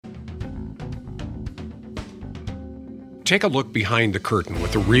Take a look behind the curtain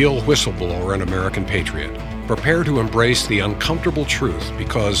with the real whistleblower and American patriot. Prepare to embrace the uncomfortable truth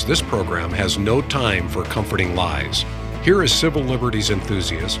because this program has no time for comforting lies. Here is civil liberties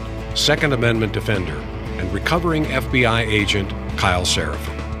enthusiast, Second Amendment defender, and recovering FBI agent Kyle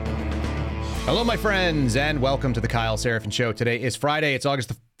Seraphin. Hello, my friends, and welcome to the Kyle Seraphin Show. Today is Friday. It's August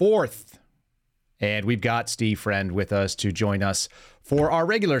the 4th, and we've got Steve Friend with us to join us for our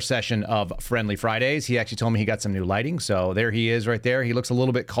regular session of Friendly Fridays. He actually told me he got some new lighting, so there he is right there. He looks a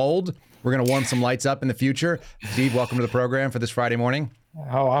little bit cold. We're going to warm some lights up in the future. Steve, welcome to the program for this Friday morning.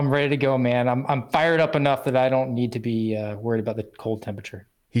 Oh, I'm ready to go, man. I'm fired up enough that I don't need to be worried about the cold temperature.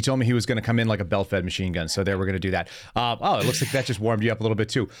 He told me he was going to come in like a belt-fed machine gun, so there we're going to do that. It looks like that just warmed you up a little bit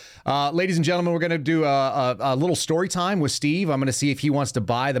too. Ladies and gentlemen, we're going to do a little story time with Steve. I'm going to see if he wants to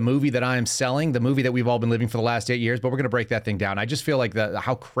buy the movie that I am selling, the movie that we've all been living for the last 8 years, but we're going to break that thing down. I just feel like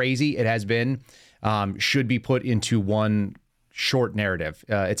how crazy it has been should be put into one short narrative.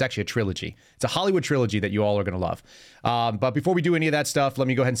 It's actually a trilogy. It's a Hollywood trilogy that you all are going to love. But before we do any of that stuff, let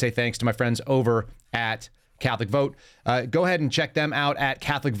me go ahead and say thanks to my friends over at Catholic Vote. Go ahead and check them out at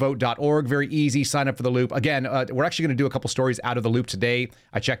catholicvote.org. Very easy. Sign up for the Loop. Again, we're actually going to do a couple stories out of the Loop today.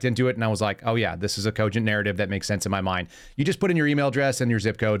 I checked into it and I was like, oh yeah, this is a cogent narrative that makes sense in my mind. You just put in your email address and your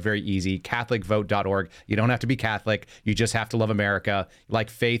zip code. Very easy. catholicvote.org. You don't have to be Catholic. You just have to love America,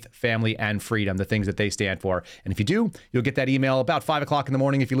 like faith, family, and freedom, the things that they stand for. And if you do, you'll get that email about 5 o'clock in the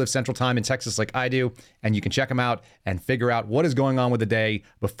morning if you live Central Time in Texas like I do. And you can check them out and figure out what is going on with the day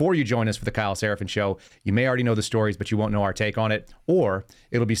before you join us for the Kyle Seraphin Show. You may already know the stories, but you won't know our take on it, or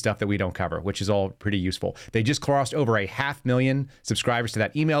it'll be stuff that we don't cover, which is all pretty useful. They just crossed over 500,000 subscribers to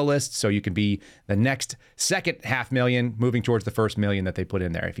that email list, so you can be the next second 500,000, moving towards the first million that they put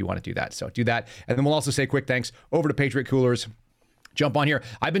in there if you want to do that. So do that. And then we'll also say quick thanks over to Patriot Coolers. Jump on here.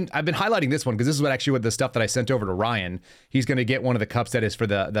 I've been highlighting this one because this is what the stuff that I sent over to Ryan. He's going to get one of the cups that is for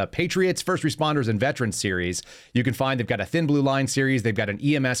the Patriots, First Responders, and Veterans series. You can find they've got a Thin Blue Line series. They've got an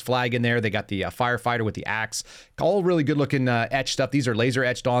EMS flag in there. They got the firefighter with the axe. All really good looking etched stuff. These are laser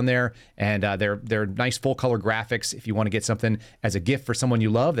etched on there, and they're nice full color graphics. If you want to get something as a gift for someone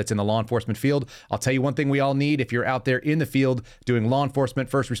you love that's in the law enforcement field, I'll tell you one thing we all need if you're out there in the field doing law enforcement,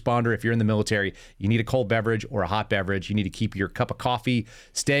 first responder. If you're in the military, you need a cold beverage or a hot beverage. You need to keep your cup of coffee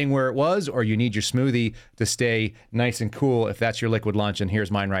staying where it was, or you need your smoothie to stay nice and cool if that's your liquid lunch. And here's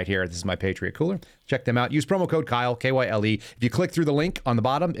mine right here. This is my Patriot Cooler. Check them out. Use promo code Kyle, K-Y-L-E. If you click through the link on the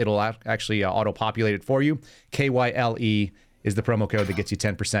bottom, it'll actually auto-populate it for you. K-Y-L-E is the promo code that gets you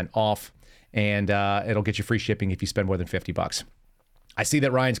 10% off, and it'll get you free shipping if you spend more than $50. I see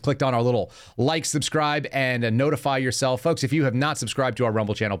that Ryan's clicked on our little like, subscribe, and notify yourself. Folks, if you have not subscribed to our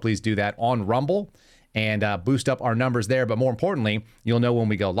Rumble channel, please do that on Rumble and boost up our numbers there. But more importantly, you'll know when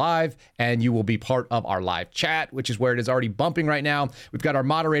we go live, and you will be part of our live chat, which is where it is already bumping right now. We've got our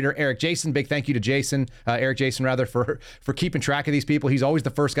moderator, Eric Jason. Big thank you to Eric Jason, for keeping track of these people. He's always the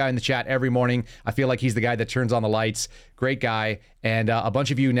first guy in the chat every morning. I feel like he's the guy that turns on the lights. Great guy. And a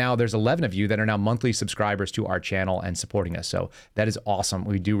bunch of you now, there's 11 of you that are now monthly subscribers to our channel and supporting us. So that is awesome.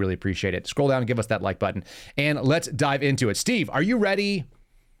 We do really appreciate it. Scroll down and give us that like button. And let's dive into it. Steve, are you ready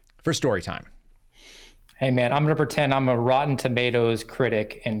for story time? Hey, man, I'm going to pretend I'm a Rotten Tomatoes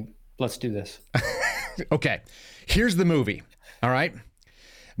critic, and let's do this. Okay, here's the movie, all right?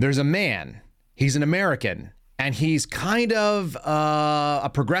 There's a man, he's an American, and he's kind of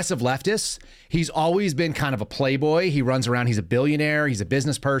a progressive leftist. He's always been kind of a playboy. He runs around, he's a billionaire, he's a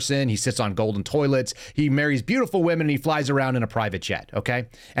business person, he sits on golden toilets, he marries beautiful women, and he flies around in a private jet, okay?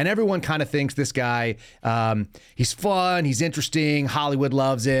 And everyone kind of thinks this guy, he's fun, he's interesting, Hollywood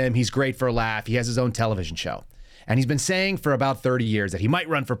loves him, he's great for a laugh, he has his own television show. And he's been saying for about 30 years that he might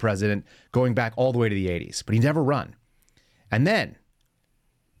run for president, going back all the way to the 80s, but he never run. And then,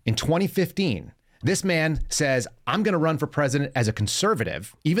 in 2015, this man says, I'm going to run for president as a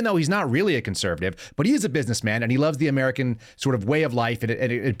conservative, even though he's not really a conservative, but he is a businessman and he loves the American sort of way of life, and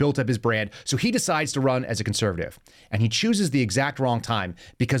it built up his brand. So he decides to run as a conservative, and he chooses the exact wrong time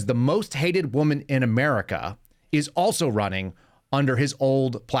because the most hated woman in America is also running under his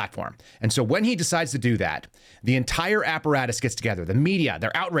old platform. And so when he decides to do that, the entire apparatus gets together. The media,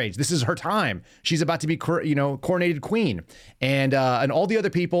 they're outraged. This is her time. She's about to be, coronated queen. And all the other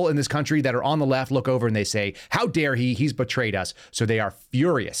people in this country that are on the left look over and they say, how dare he? He's betrayed us. So they are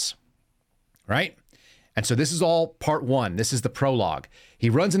furious, right? And so this is all part one. This is the prologue. He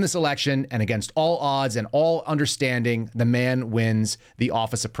runs in this election, and against all odds and all understanding, the man wins the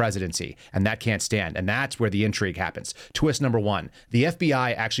office of presidency, and that can't stand. And that's where the intrigue happens. Twist number one, the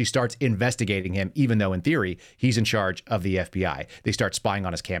FBI actually starts investigating him, even though in theory, he's in charge of the FBI. They start spying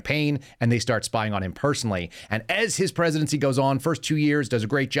on his campaign, and they start spying on him personally. And as his presidency goes on, first 2 years, does a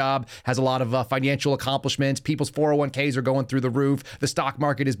great job, has a lot of financial accomplishments. People's 401ks are going through the roof. The stock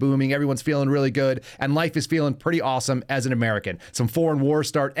market is booming. Everyone's feeling really good, and life is feeling pretty awesome as an American. Some foreign wars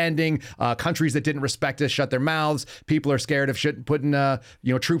start ending. Countries that didn't respect us shut their mouths. People are scared of putting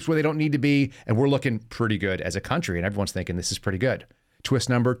troops where they don't need to be, and we're looking pretty good as a country, and everyone's thinking this is pretty good. Twist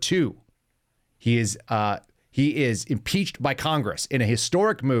number two, he is impeached by Congress in a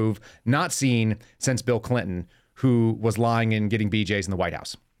historic move not seen since Bill Clinton, who was lying and getting BJs in the White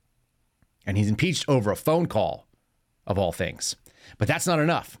House. And he's impeached over a phone call, of all things. But that's not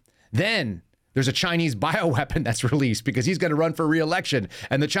enough. Then there's a Chinese bioweapon that's released because he's going to run for re-election.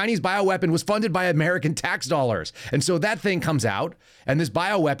 And the Chinese bioweapon was funded by American tax dollars. And so that thing comes out, and this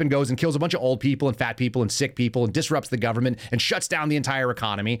bioweapon goes and kills a bunch of old people and fat people and sick people and disrupts the government and shuts down the entire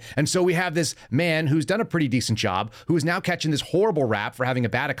economy. And so we have this man who's done a pretty decent job, who is now catching this horrible rap for having a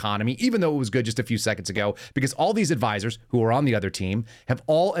bad economy, even though it was good just a few seconds ago, because all these advisors who are on the other team have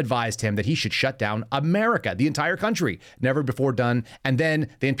all advised him that he should shut down America, the entire country. Never before done. And then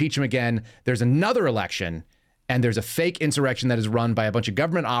they impeach him again. There's another election, and there's a fake insurrection that is run by a bunch of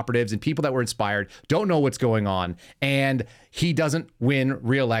government operatives and people that were inspired, don't know what's going on, and he doesn't win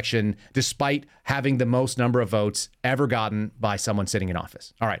re-election despite having the most number of votes ever gotten by someone sitting in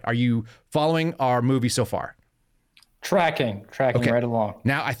office. All right, are you following our movie so far? Tracking okay. Right along.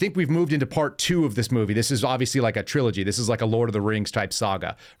 Now, I think we've moved into part 2 of this movie. This is obviously like a trilogy. This is like a Lord of the Rings type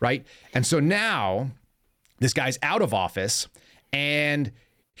saga, right? And so now this guy's out of office, and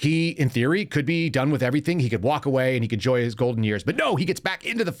he, in theory, could be done with everything. He could walk away and he could enjoy his golden years. But no, he gets back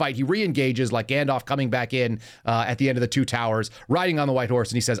into the fight. He re-engages like Gandalf coming back in at the end of the Two Towers, riding on the white horse.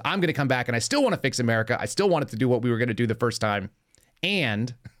 And he says, I'm going to come back and I still want to fix America. I still want it to do what we were going to do the first time.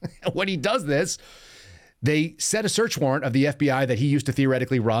 And when he does this, they set a search warrant of the FBI that he used to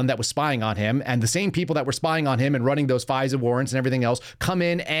theoretically run that was spying on him. And the same people that were spying on him and running those FISA warrants and everything else come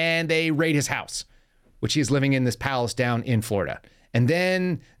in and they raid his house, which he is living in this palace down in Florida. And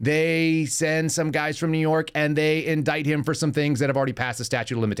then they send some guys from New York and they indict him for some things that have already passed the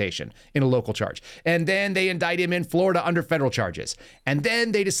statute of limitation in a local charge. And then they indict him in Florida under federal charges. And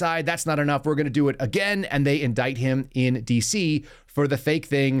then they decide that's not enough. We're going to do it again. And they indict him in DC for the fake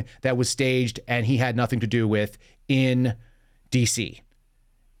thing that was staged and he had nothing to do with in DC.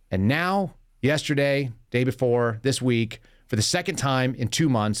 And now, yesterday, day before, this week, for the second time in 2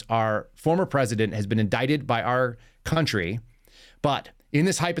 months, our former president has been indicted by our country. But in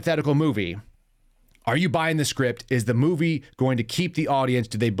this hypothetical movie, are you buying the script? Is the movie going to keep the audience?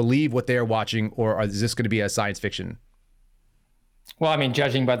 Do they believe what they're watching, or is this going to be a science fiction? Well, I mean,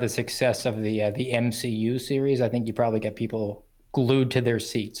 judging by the success of the MCU series, I think you probably get people glued to their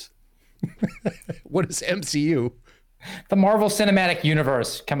seats. What is MCU? The Marvel Cinematic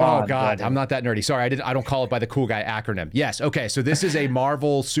Universe. Come on. Oh, God. Brother. I'm not that nerdy. Sorry, I don't call it by the cool guy acronym. Yes. Okay. So this is a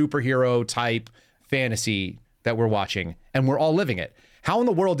Marvel superhero type fantasy that we're watching, and we're all living it. How in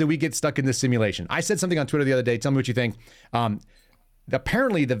the world did we get stuck in this simulation? I said something on Twitter the other day. Tell me what you think.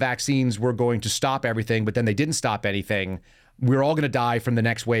 Apparently, the vaccines were going to stop everything, but then they didn't stop anything. We're all going to die from the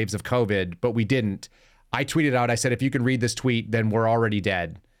next waves of COVID, but we didn't. I tweeted out, I said, if you can read this tweet, then we're already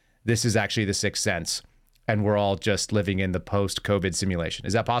dead. This is actually the Sixth Sense, and we're all just living in the post-COVID simulation.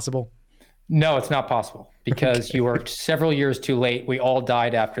 Is that possible? No, it's not possible, because you were several years too late. We all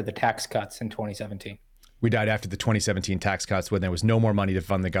died after the tax cuts in 2017. We died after the 2017 tax cuts when there was no more money to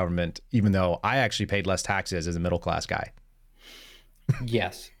fund the government, even though I actually paid less taxes as a middle-class guy.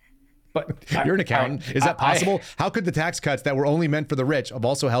 Yes. But you're an accountant. Is that possible? How could the tax cuts that were only meant for the rich have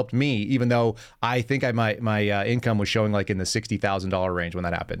also helped me, even though I think my income was showing like in the $60,000 range when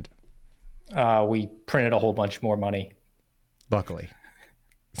that happened? We printed a whole bunch more money. Luckily.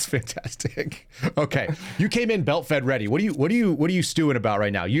 It's fantastic. Okay, you came in belt fed ready. What are you stewing about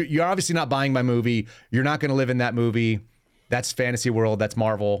right now? You're obviously not buying my movie. You're not going to live in that movie. That's fantasy world. That's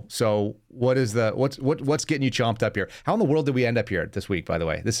Marvel. So what's getting you chomped up here? How in the world did we end up here this week? By the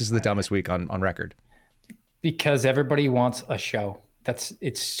way, this is the dumbest week on record. Because everybody wants a show.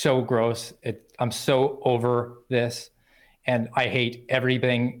 It's so gross. I'm so over this. And I hate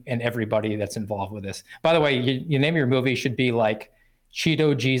everything and everybody that's involved with this. By the way, you name your movie should be like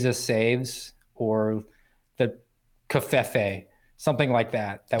Cheeto Jesus Saves or the Covfefe, something like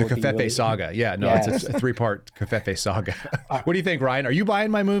that. The Covfefe saga. Yeah, no, yeah. It's a 3-part Covfefe saga. What do you think, Ryan? Are you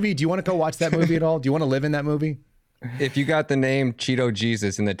buying my movie? Do you want to go watch that movie at all? Do you want to live in that movie? If you got the name Cheeto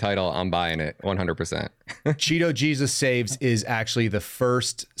Jesus in the title, I'm buying it 100%. Cheeto Jesus Saves is actually the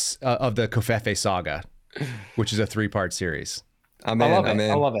first of the Covfefe saga, which is a 3-part series. I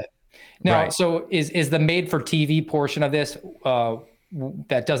love it. Now, Right. so is the made-for-TV portion of this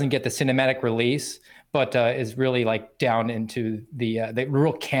that doesn't get the cinematic release, but is really like down into the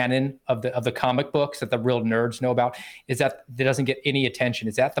real canon of the comic books that the real nerds know about? Is that doesn't get any attention?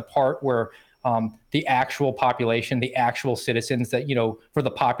 Is that the part where the actual population, the actual citizens that, for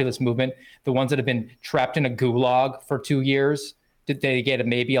the populist movement, the ones that have been trapped in a gulag for 2 years, did they get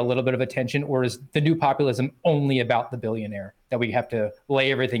maybe a little bit of attention? Or is the new populism only about the billionaire that we have to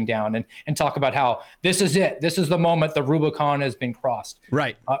lay everything down and talk about how this is it? This is the moment the Rubicon has been crossed.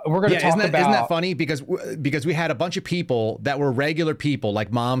 Right. We're going to talk isn't about... that funny? Because we had a bunch of people that were regular people,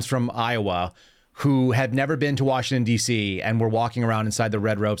 like moms from Iowa, who had never been to Washington, D.C. and were walking around inside the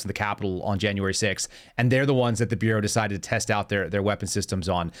red ropes of the Capitol on January 6th. And they're the ones that the Bureau decided to test out their weapon systems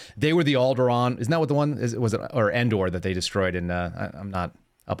on. They were the Alderaan. Isn't that what the one is? Was it, or Endor that they destroyed in, I'm not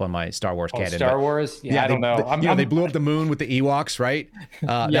up on my Star Wars canon. Star Wars? Yeah, I don't know. They blew up the moon with the Ewoks, right?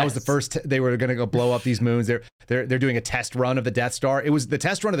 That was the first, they were going to go blow up these moons. They're doing a test run of the Death Star. It was the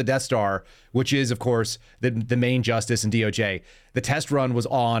test run of the Death Star, which is, of course, the main justice and DOJ. The test run was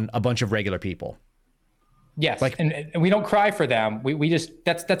on a bunch of regular people. Yes, and we don't cry for them. We just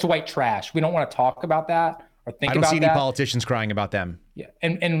that's white trash. We don't want to talk about that or think about that. I don't see any politicians crying about them. Yeah,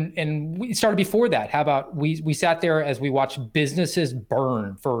 and we started before that. How about we sat there as we watched businesses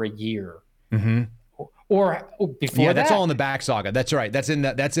burn for a year, or before that? That's all in the back saga. That's right. That's in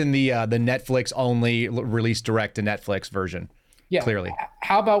the Netflix only released direct to Netflix version. Yeah, clearly.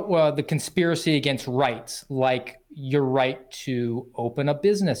 How about the conspiracy against rights, like your right to open a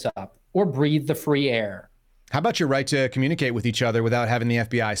business up or breathe the free air? How about your right to communicate with each other without having the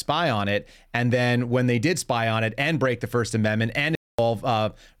FBI spy on it? And then when they did spy on it and break the First Amendment and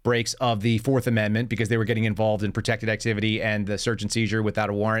involve breaks of the Fourth Amendment because they were getting involved in protected activity and the search and seizure without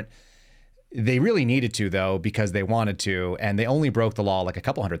a warrant. They really needed to, though, because they wanted to. And they only broke the law like a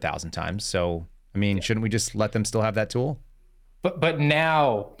couple 100,000 times. So, I mean, shouldn't we just let them still have that tool? But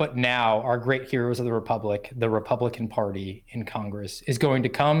now our great heroes of the Republic, the Republican Party in Congress, is going to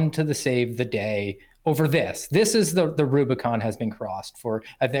come to the save the day over this. This is the Rubicon has been crossed for,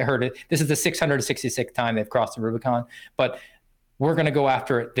 I've heard it. This is the 666th time they've crossed the Rubicon, but we're going to go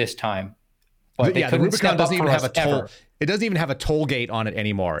after it this time. But the Rubicon doesn't even have a toll. It doesn't even have a toll gate on it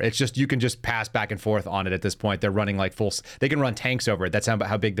anymore. It's just, you can just pass back and forth on it at this point. They're running like they can run tanks over it. That's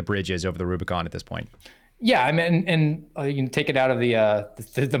how big the bridge is over the Rubicon at this point. Yeah, I mean, and you can take it out of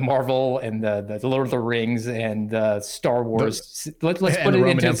the Marvel and the Lord of the Rings and the Star Wars. Let's put it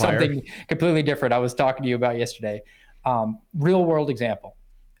into Empire. Something completely different. I was talking to you about yesterday. Real world example: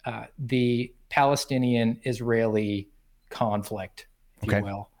 the Palestinian-Israeli conflict, if you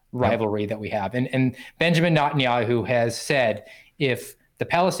will, rivalry that we have, and Benjamin Netanyahu has said, if the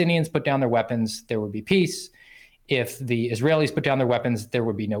Palestinians put down their weapons, there would be peace. If the Israelis put down their weapons, there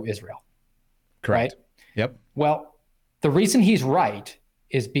would be no Israel. Correct. Right? Yep. Well, the reason he's right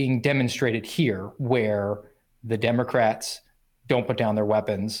is being demonstrated here, where the Democrats don't put down their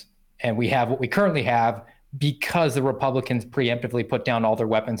weapons, and we have what we currently have because the Republicans preemptively put down all their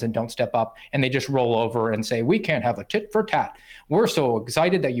weapons and don't step up, and they just roll over and say, we can't have a tit for tat. We're so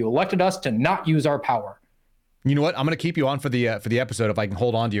excited that you elected us to not use our power. You know what? I'm going to keep you on for the episode if I can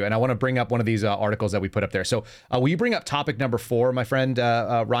hold on to you. And I want to bring up one of these articles that we put up there. So will you bring up topic number 4, my friend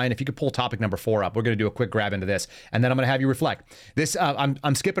Ryan? If you could pull topic number 4 up, we're going to do a quick grab into this, and then I'm going to have you reflect. This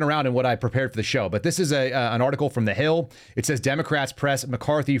I'm skipping around in what I prepared for the show, but this is an article from The Hill. It says Democrats press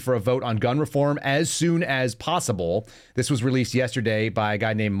McCarthy for a vote on gun reform as soon as possible. This was released yesterday by a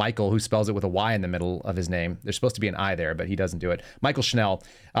guy named Michael, who spells it with a Y in the middle of his name. There's supposed to be an I there, but he doesn't do it. Michael Schnell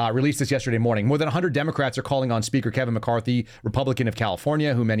released this yesterday morning. More than 100 Democrats are calling on Speaker Kevin McCarthy, Republican of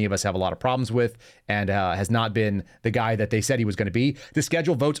California, who many of us have a lot of problems with and has not been the guy that they said he was going to be, to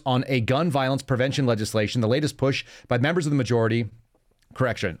schedule votes on a gun violence prevention legislation, the latest push by members of the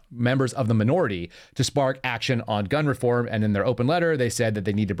members of the minority to spark action on gun reform. And in their open letter, they said that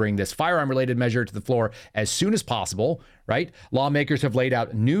they need to bring this firearm-related measure to the floor as soon as possible, right? Lawmakers have laid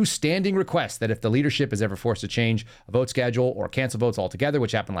out new standing requests that if the leadership is ever forced to change a vote schedule or cancel votes altogether,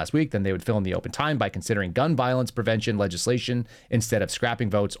 which happened last week, then they would fill in the open time by considering gun violence prevention legislation instead of scrapping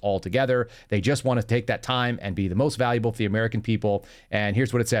votes altogether. They just want to take that time and be the most valuable for the American people. And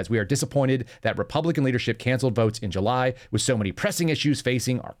here's what it says. We are disappointed that Republican leadership canceled votes in July with so many pressing issues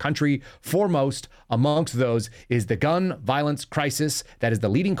facing our country. Foremost amongst those is the gun violence crisis that is the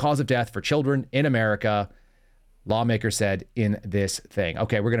leading cause of death for children in America. lawmakers said in this thing.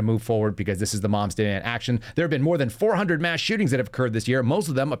 Okay, we're going to move forward because this is the Moms Day in action. There have been more than 400 mass shootings that have occurred this year, most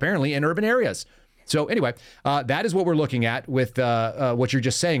of them apparently in urban areas. So anyway, that is what we're looking at with what you're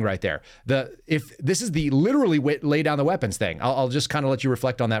just saying right there. If this is the literally lay down the weapons thing, I'll just kind of let you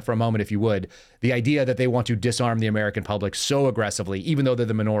reflect on that for a moment, if you would. The idea that they want to disarm the American public so aggressively, even though they're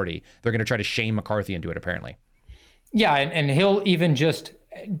the minority, they're going to try to shame McCarthy into it, apparently. Yeah, and he'll even just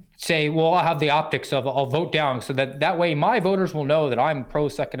say, well, I'll have the optics of I'll vote down so that way my voters will know that I'm pro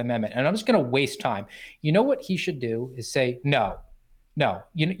Second Amendment, and I'm just going to waste time. You know what he should do is say, no.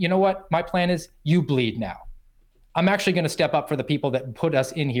 You know what? My plan is you bleed now. I'm actually going to step up for the people that put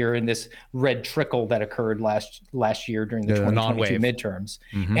us in here in this red trickle that occurred last year during the 2022 midterms,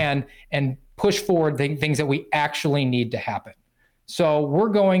 and push forward things that we actually need to happen. So we're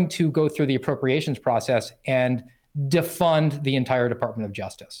going to go through the appropriations process and defund the entire Department of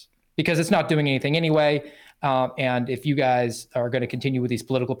Justice because it's not doing anything anyway. And if you guys are going to continue with these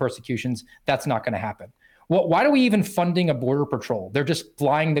political persecutions, that's not going to happen. Well, why are we even funding a border patrol? They're just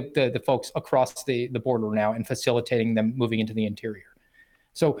flying the folks across the border now and facilitating them moving into the interior.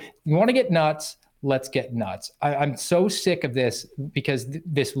 So you want to get nuts, let's get nuts. I'm so sick of this because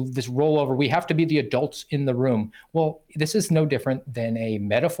this rollover, we have to be the adults in the room. Well, this is no different than a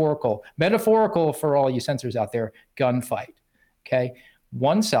metaphorical for all you censors out there, gunfight, okay?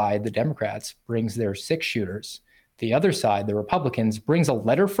 One side, the Democrats, brings their 6 shooters. The other side, the Republicans, brings a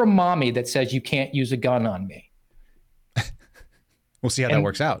letter from mommy that says you can't use a gun on me. We'll see how that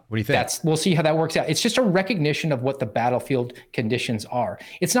works out. What do you think? We'll see how that works out. It's just a recognition of what the battlefield conditions are.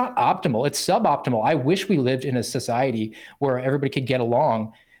 It's not optimal. It's suboptimal. I wish we lived in a society where everybody could get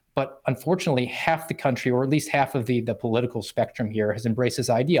along. But unfortunately, half the country, or at least half of the political spectrum here, has embraced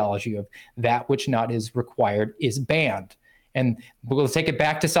this ideology of that which not is required is banned. And we'll take it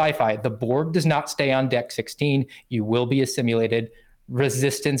back to sci-fi. The Borg does not stay on deck 16. You will be assimilated.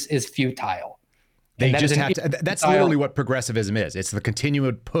 Resistance is futile. They just have to. That's literally what progressivism is. It's the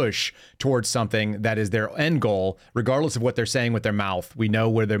continued push towards something that is their end goal, regardless of what they're saying with their mouth. We know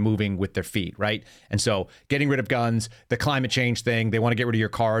where they're moving with their feet, right? And so getting rid of guns, the climate change thing, they want to get rid of your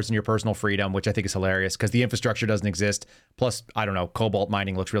cars and your personal freedom, which I think is hilarious because the infrastructure doesn't exist. Plus, I don't know, cobalt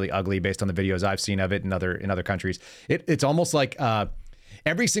mining looks really ugly based on the videos I've seen of it in other countries. It's almost like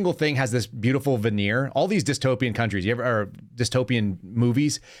every single thing has this beautiful veneer. All these dystopian countries, or dystopian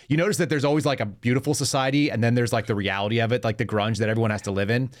movies, you notice that there's always like a beautiful society, and then there's like the reality of it, like the grunge that everyone has to live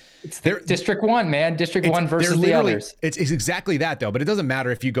in. It's District 1, man. District 1 versus the others. It's exactly that, though. But it doesn't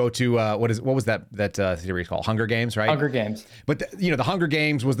matter if you go to what was that series called? Hunger Games, right? Hunger Games. But the Hunger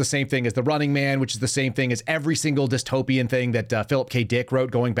Games was the same thing as The Running Man, which is the same thing as every single dystopian thing that Philip K. Dick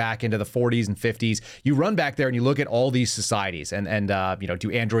wrote going back into the 40s and 50s. You run back there and you look at all these societies, and do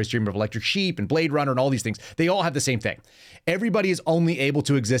androids dream of electric sheep and Blade Runner and all these things. They all have the same thing. Everybody is only able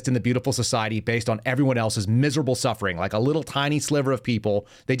to exist in the beautiful society based on everyone else's miserable suffering, like a little tiny sliver of people.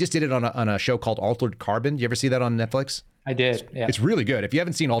 They just did it on a show called Altered Carbon. You ever see that on Netflix? I did. Yeah. It's really good. If you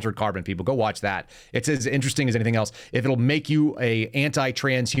haven't seen Altered Carbon, people, go watch that. It's as interesting as anything else. If it'll make you a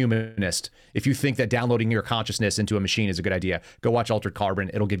anti-transhumanist, if you think that downloading your consciousness into a machine is a good idea, go watch Altered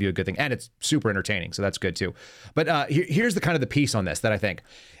Carbon. It'll give you a good thing. And it's super entertaining. So that's good too. But here's the kind of the piece on this that I think.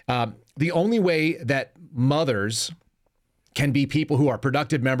 The only way that mothers can be people who are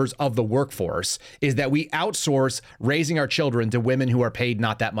productive members of the workforce is that we outsource raising our children to women who are paid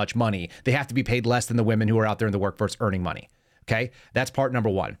not that much money. They have to be paid less than the women who are out there in the workforce earning money. Okay, that's part number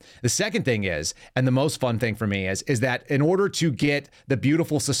one. The second thing is, and the most fun thing for me is that in order to get the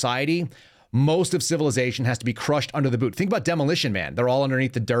beautiful society, most of civilization has to be crushed under the boot. Think about Demolition Man. They're all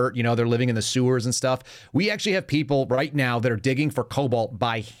underneath the dirt. They're living in the sewers and stuff. We actually have people right now that are digging for cobalt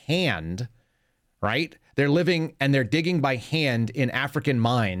by hand, right? They're living and they're digging by hand in African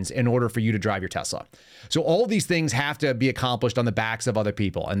mines in order for you to drive your Tesla. So all these things have to be accomplished on the backs of other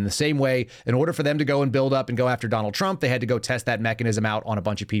people. And in the same way, in order for them to go and build up and go after Donald Trump, they had to go test that mechanism out on a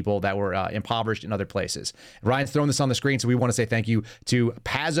bunch of people that were impoverished in other places. Ryan's throwing this on the screen, so we want to say thank you to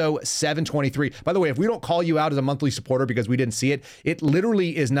Pazzo723. By the way, if we don't call you out as a monthly supporter because we didn't see it, it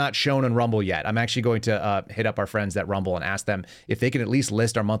literally is not shown on Rumble yet. I'm actually going to hit up our friends at Rumble and ask them if they can at least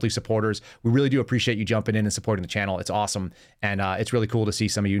list our monthly supporters. We really do appreciate you jumping in and supporting the channel. It's awesome. And it's really cool to see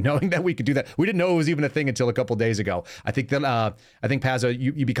some of you knowing that we could do that. We didn't know it was even a thing until a couple days ago. I think Pazzo,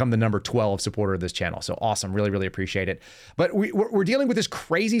 you become the number 12 supporter of this channel. So awesome. Really, really appreciate it. But we're dealing with this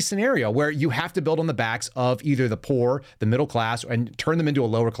crazy scenario where you have to build on the backs of either the poor, the middle class, and turn them into a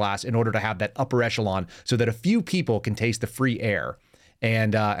lower class in order to have that upper echelon so that a few people can taste the free air.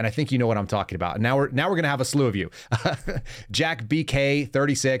 And I think you know what I'm talking about. Now we're going to have a slew of you. Jack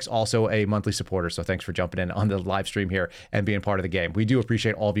BK36, also a monthly supporter. So thanks for jumping in on the live stream here and being part of the game. We do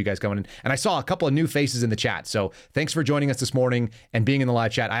appreciate all of you guys coming in. And I saw a couple of new faces in the chat. So thanks for joining us this morning and being in the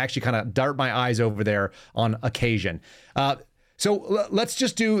live chat. I actually kind of dart my eyes over there on occasion. So let's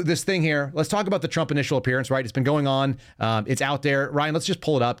just do this thing here. Let's talk about the Trump initial appearance, right? It's been going on. It's out there. Ryan, let's just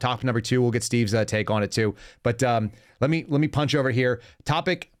pull it up. Topic number 2. We'll get Steve's take on it too. But let me punch over here.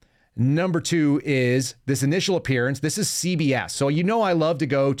 Topic number 2 is this initial appearance. This is CBS. So I love to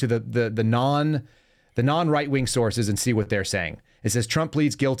go to the non right-wing sources and see what they're saying. It says Trump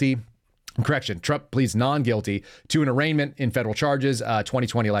pleads guilty. Trump pleads non-guilty to an arraignment in federal charges,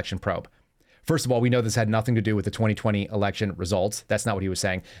 2020 election probe. First of all, we know this had nothing to do with the 2020 election results. That's not what he was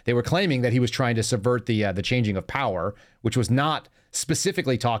saying. They were claiming that he was trying to subvert the changing of power, which was not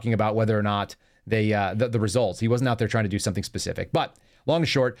specifically talking about whether or not the results. He wasn't out there trying to do something specific. But long and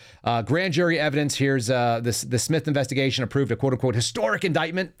short, grand jury evidence. Here's the Smith investigation approved a quote-unquote historic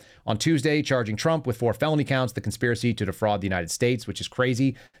indictment on Tuesday, charging Trump with 4 felony counts, the conspiracy to defraud the United States, which is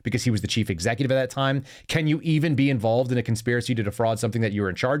crazy because he was the chief executive at that time. Can you even be involved in a conspiracy to defraud something that you were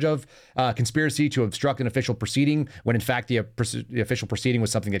in charge of? Conspiracy to obstruct an official proceeding when in fact the official proceeding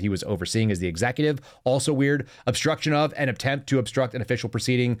was something that he was overseeing as the executive. Also weird. Obstruction of an attempt to obstruct an official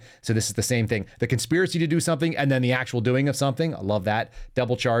proceeding. So this is the same thing. The conspiracy to do something and then the actual doing of something. I love that.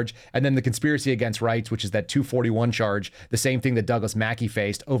 Double charge. And then the conspiracy against rights, which is that 241 charge, the same thing that Douglas Mackey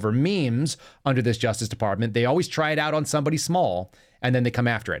faced over memes under this Justice Department. They always try it out on somebody small and then they come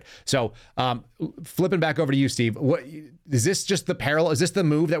after it. So flipping back over to you, Steve, what is this just the parallel? Is this the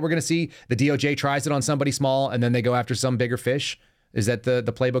move that we're going to see? The DOJ tries it on somebody small and then they go after some bigger fish? Is that the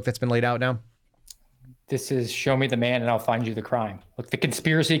playbook that's been laid out now? This is show me the man and I'll find you the crime. Look, the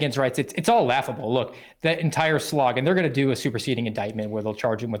conspiracy against rights, it's all laughable. Look, that entire slog, and they're going to do a superseding indictment where they'll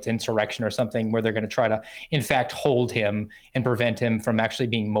charge him with insurrection or something, where they're going to try to, in fact, hold him and prevent him from actually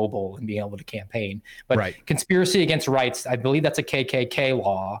being mobile and being able to campaign. But right. Conspiracy against rights, I believe that's a KKK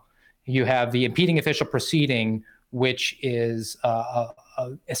law. You have the impeding official proceeding, which is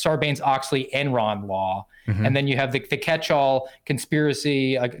Sarbanes-Oxley Enron law. Mm-hmm. And then you have the catch-all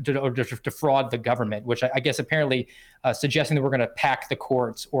conspiracy to defraud the government, which I guess apparently suggesting that we're going to pack the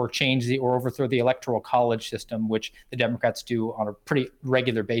courts or change or overthrow the electoral college system, which the Democrats do on a pretty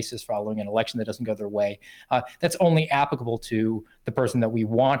regular basis following an election that doesn't go their way. That's only applicable to the person that we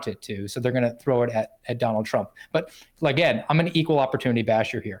want it to. So they're going to throw it at Donald Trump. But again, I'm an equal opportunity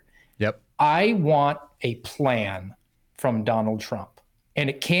basher here. Yep. I want a plan from Donald Trump. And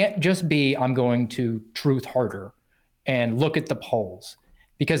it can't just be, I'm going to truth harder and look at the polls,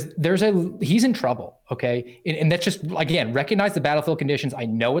 because he's in trouble. Okay. And that's just, again, recognize the battlefield conditions. I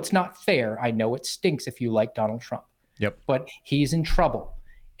know it's not fair. I know it stinks if you like Donald Trump. Yep. But he's in trouble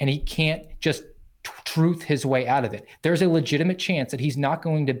and he can't just truth his way out of it. There's a legitimate chance that you're not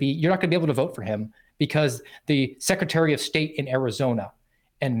going to be able to vote for him because the Secretary of State in Arizona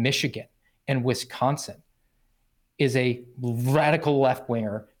and Michigan and Wisconsin is a radical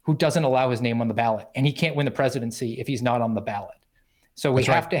left-winger who doesn't allow his name on the ballot, and he can't win the presidency if he's not on the ballot. So we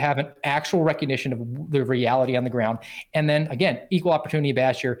have to have an actual recognition of the reality on the ground. And then again, equal opportunity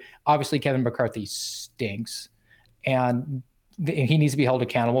basher. Obviously, Kevin McCarthy stinks, and he needs to be held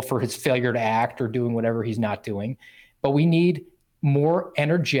accountable for his failure to act or doing whatever he's not doing. But we need more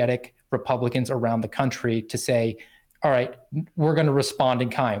energetic Republicans around the country to say, all right, we're going to respond in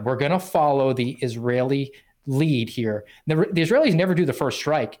kind. We're going to follow the Israeli lead here. The Israelis never do the first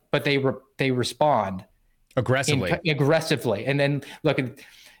strike, but they respond aggressively. And then look,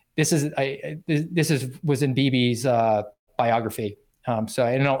 this was in Bibi's biography. So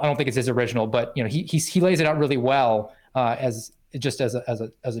I don't think it's his original, but he lays it out really well as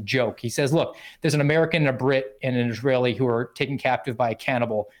a joke. He says, look, there's an American, a Brit, and an Israeli who are taken captive by a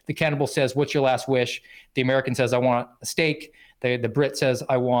cannibal. The cannibal says, "What's your last wish?" The American says, "I want a steak." The Brit says,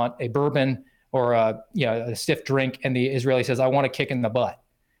 "I want a bourbon or a stiff drink," and the Israeli says, "I want a kick in the butt."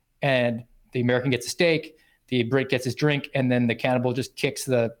 And the American gets a steak, the Brit gets his drink, and then the cannibal just kicks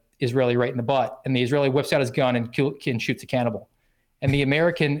the Israeli right in the butt. And the Israeli whips out his gun and shoots the cannibal. And the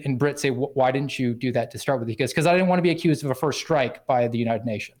American and Brit say, "Why didn't you do that to start with?" He goes, "Because I didn't want to be accused of a first strike by the United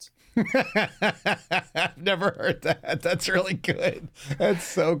Nations." I've never heard that. That's really good. That's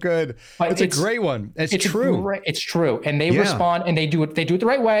so good. It's a great one. It's true. It's true. And they respond, and they do it the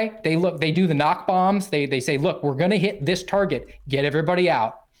right way. They do the knock bombs. They say, look, we're going to hit this target, get everybody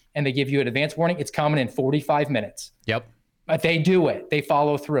out. And they give you an advance warning. It's coming in 45 minutes. Yep. But they do it. They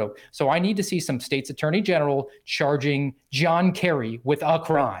follow through. So I need to see some state's attorney general charging John Kerry with a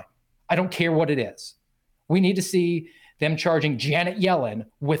crime. I don't care what it is. We need to see them charging Janet Yellen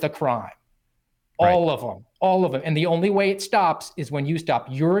with a crime. All of them. And the only way it stops is when you stop.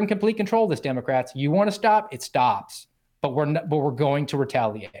 You're in complete control of this, Democrats. You want to stop, it stops. But we're going to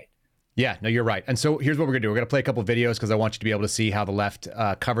retaliate. Yeah, no, you're right. And so here's what we're going to do. We're going to play a couple of videos because I want you to be able to see how the left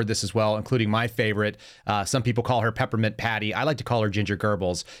covered this as well, including my favorite. Some people call her Peppermint Patty. I like to call her Ginger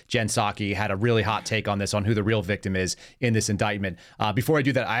Goebbels. Jen Psaki had a really hot take on this, on who the real victim is in this indictment. Before I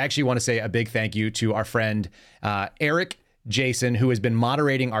do that, I actually want to say a big thank you to our friend Eric Jason, who has been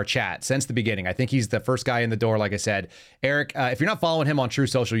moderating our chat since the beginning. I think he's the first guy in the door, like I said. Eric, if you're not following him on True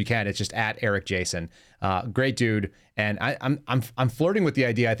Social, you can. It's just at Eric Jason. Great dude. And I'm flirting with the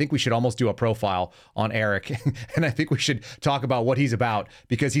idea. I think we should almost do a profile on Eric. And I think we should talk about what he's about,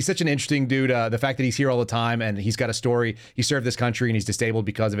 because he's such an interesting dude. The fact that he's here all the time and he's got a story. He served this country and he's disabled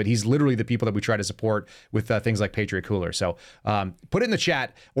because of it. He's literally the people that we try to support with things like Patriot Cooler. So put it in the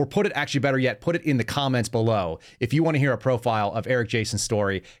chat, or put it, actually better yet, put it in the comments below if you want to hear a profile of Eric Jason's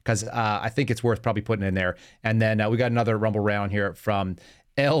story, because I think it's worth probably putting in there. And then we got another Rumble round here from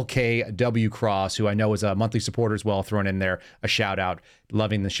LKW Cross, who I know is a monthly supporter as well, throwing in there a shout out,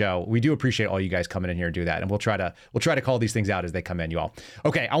 loving the show. We do appreciate all you guys coming in here and do that, and we'll try to call these things out as they come in, you all.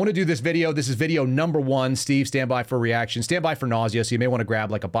 Okay, I want to do this video. This is video number 1. Steve, stand by for reaction, stand by for nausea, so you may want to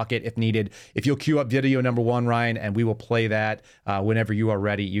grab like a bucket if needed. If you'll queue up video number 1, Ryan, and we will play that whenever you are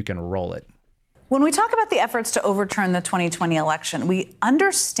ready. You can roll it. When we talk about the efforts to overturn the 2020 election, we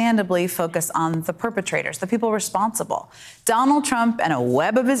understandably focus on the perpetrators, the people responsible. Donald Trump and a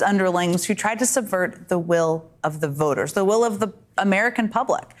web of his underlings who tried to subvert the will of the voters, the will of the American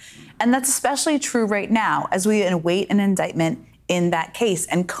public. And that's especially true right now as we await an indictment in that case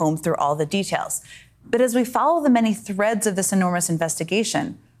and comb through all the details. But as we follow the many threads of this enormous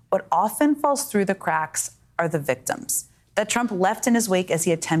investigation, what often falls through the cracks are the victims that Trump left in his wake as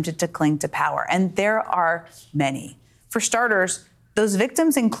he attempted to cling to power. And there are many. For starters, those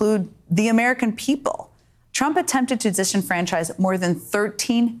victims include the American people. Trump attempted to disenfranchise more than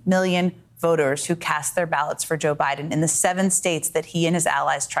 13 million voters who cast their ballots for Joe Biden in the 7 states that he and his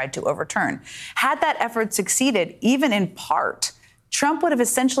allies tried to overturn. Had that effort succeeded, even in part, Trump would have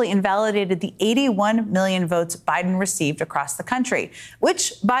essentially invalidated the 81 million votes Biden received across the country,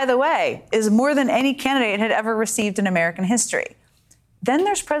 which, by the way, is more than any candidate had ever received in American history. Then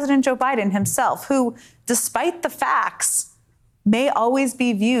there's President Joe Biden himself, who, despite the facts, may always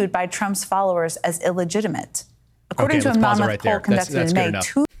be viewed by Trump's followers as illegitimate. According to a Monmouth poll conducted in May,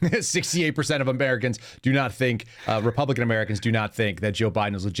 68% of Americans do not think, Republican Americans do not think that Joe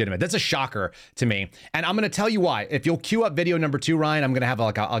Biden is legitimate. That's a shocker to me. And I'm going to tell you why. If you'll queue up video number 2, Ryan, I'm going to have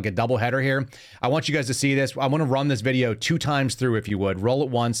like a double header here. I want you guys to see this. I want to run this video 2 times through, if you would. Roll it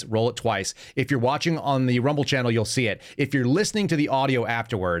once, roll it twice. If you're watching on the Rumble channel, you'll see it. If you're listening to the audio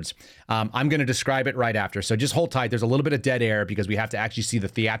afterwards, I'm going to describe it right after. So just hold tight. There's a little bit of dead air because we have to actually see the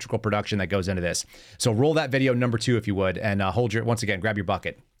theatrical production that goes into this. So roll that video number 2, if you would, and once again, grab your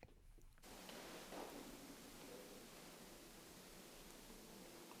bucket.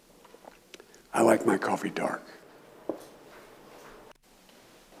 I like my coffee dark.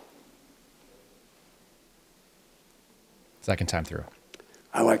 Second time through.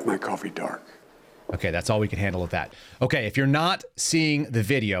 I like my coffee dark. Okay, that's all we can handle with that. Okay, if you're not seeing the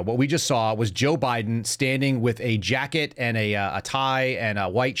video, what we just saw was Joe Biden standing with a jacket and a tie and a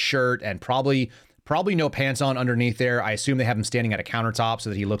white shirt and probably no pants on underneath there. I assume they have him standing at a countertop so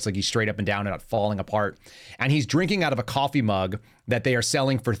that he looks like he's straight up and down and not falling apart. And he's drinking out of a coffee mug that they are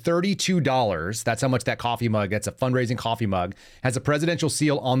selling for $32. That's how much that coffee mug, that's a fundraising coffee mug, has a presidential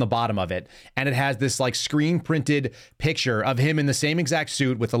seal on the bottom of it. And it has this like screen printed picture of him in the same exact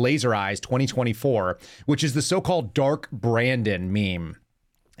suit with the laser eyes 2024, which is the so-called Dark Brandon meme.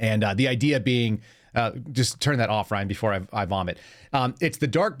 And the idea being, just turn that off, Ryan, before I vomit. It's the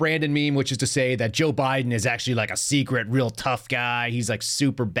Dark Brandon meme, which is to say that Joe Biden is actually like a secret, real tough guy. He's like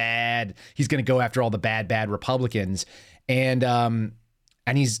super bad. He's going to go after all the bad Republicans. And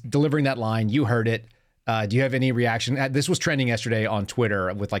he's delivering that line. You heard it. Do you have any reaction? This was trending yesterday on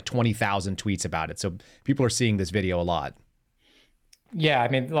Twitter with like 20,000 tweets about it. So people are seeing this video a lot. Yeah, I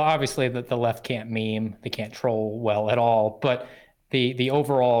mean, obviously the left can't meme. They can't troll well at all. But the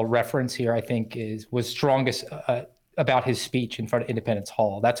overall reference here, I think, was strongest about his speech in front of Independence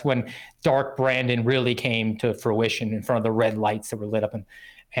Hall. That's when Dark Brandon really came to fruition in front of the red lights that were lit up.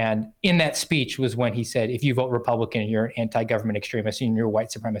 And in that speech was when he said, if you vote Republican, you're an anti-government extremist and you're a white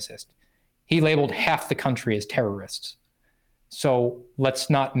supremacist. He labeled half the country as terrorists. So let's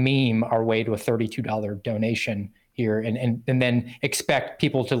not meme our way to a $32 donation here and then expect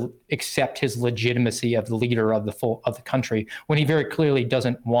people to accept his legitimacy of the leader of the country when he very clearly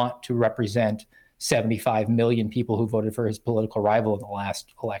doesn't want to represent 75 million people who voted for his political rival in the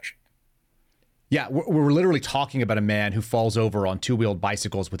last election. Yeah, we're literally talking about a man who falls over on two-wheeled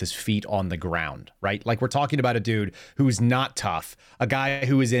bicycles with his feet on the ground, right? Like, we're talking about a dude who's not tough, a guy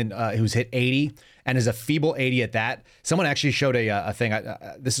who is who's hit 80 and is a feeble 80 at that. Someone actually showed a thing.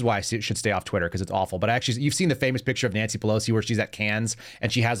 This is why I should stay off Twitter, because it's awful. But actually, you've seen the famous picture of Nancy Pelosi where she's at Cannes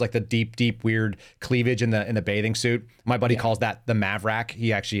and she has like the deep, weird cleavage in the bathing suit. My buddy calls that the Maverick.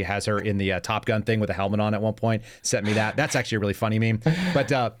 He actually has her in the Top Gun thing with a helmet on at one point. Sent me that. That's actually a really funny meme. But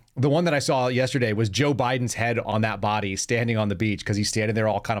the one that I saw yesterday was Joe Biden's head on that body standing on the beach because he's standing there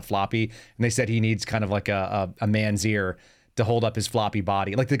all kind of floppy. And they said he needs kind of like a man's ear to hold up his floppy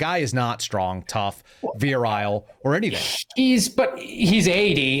body. Like, the guy is not strong, tough, virile, or anything. He's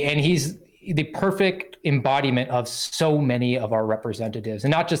 80 and he's the perfect embodiment of so many of our representatives,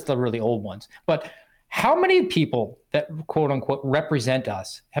 and not just the really old ones. But how many people that quote unquote represent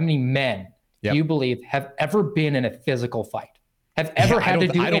us, how many men do you believe have ever been in a physical fight? Have ever had to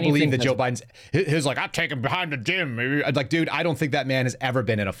do anything? I don't believe that Joe Biden's his like, I'm taking behind the dim. Like, dude, I don't think that man has ever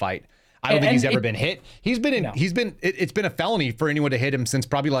been in a fight. I don't think he's ever been hit. It's been a felony for anyone to hit him since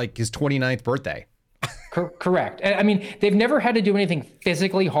probably like his 29th birthday. Correct. I mean, they've never had to do anything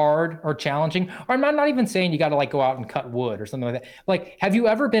physically hard or challenging. Or I'm not even saying you got to like go out and cut wood or something like that. Like, have you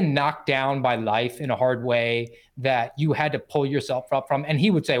ever been knocked down by life in a hard way that you had to pull yourself up from? And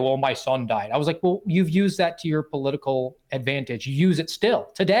he would say, well, my son died. I was like, well, you've used that to your political advantage. You use it still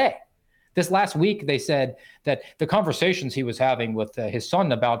today. This last week, they said that the conversations he was having with his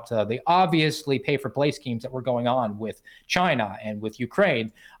son about the obviously pay-for-play schemes that were going on with China and with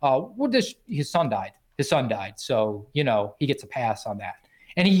Ukraine, his son died. His son died. So, he gets a pass on that.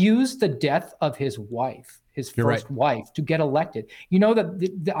 And he used the death of his wife, his first wife, to get elected. You know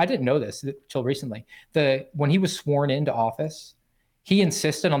that I didn't know this until recently. When he was sworn into office, he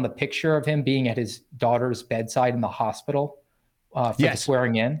insisted on the picture of him being at his daughter's bedside in the hospital. For the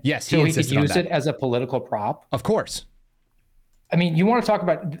swearing in. Yes, so he could use it as a political prop. Of course. I mean, you want to talk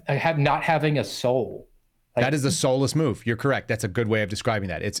about not having a soul. Like, that is a soulless move. You're correct. That's a good way of describing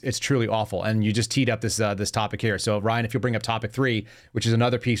that. It's truly awful. And you just teed up this topic here. So, Ryan, if you'll bring up topic 3, which is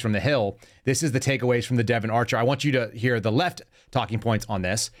another piece from The Hill, this is the takeaways from the Devon Archer. I want you to hear the left talking points on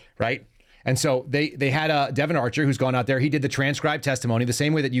this, right? And so they had Devon Archer, who's gone out there. He did the transcribed testimony the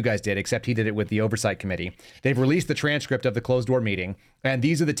same way that you guys did, except he did it with the Oversight Committee. They've released the transcript of the closed-door meeting, and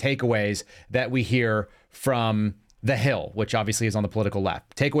these are the takeaways that we hear from The Hill, which obviously is on the political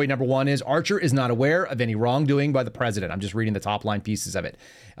left. Takeaway number 1 is Archer is not aware of any wrongdoing by the president. I'm just reading the top line pieces of it.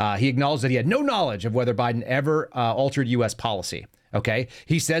 He acknowledged that he had no knowledge of whether Biden ever altered U.S. policy. Okay,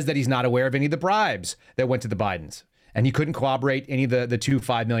 he says that he's not aware of any of the bribes that went to the Bidens. And he couldn't corroborate any of the two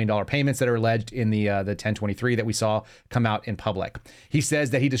 $5 million payments that are alleged in the 1023 that we saw come out in public. He says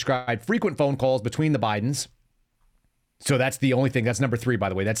that he described frequent phone calls between the Bidens. So that's the only thing. That's number 3, by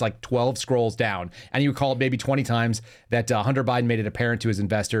the way. That's like 12 scrolls down. And you recall maybe 20 times that Hunter Biden made it apparent to his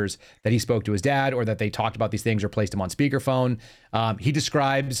investors that he spoke to his dad or that they talked about these things or placed him on speakerphone. He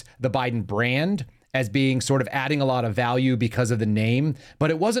describes the Biden brand as being sort of adding a lot of value because of the name, but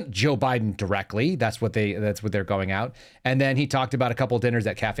it wasn't Joe Biden directly. That's what they're going out. And then he talked about a couple of dinners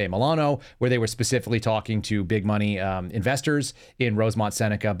at Cafe Milano where they were specifically talking to big money investors in Rosemont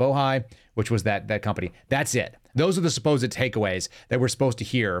Seneca Bohai, which was that company. That's it. Those are the supposed takeaways that we're supposed to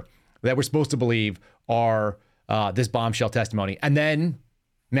hear, that we're supposed to believe are this bombshell testimony. And then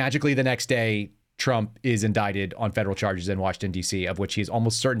magically the next day, Trump is indicted on federal charges in Washington, D.C., of which he is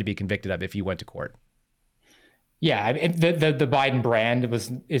almost certain to be convicted of if he went to court. Yeah, the Biden brand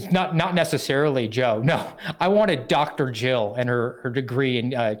is not necessarily Joe. No, I wanted Dr. Jill and her degree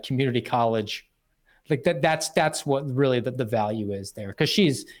in community college. Like that's what really the value is there, because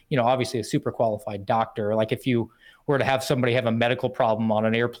she's obviously a super qualified doctor. Like if you were to have somebody have a medical problem on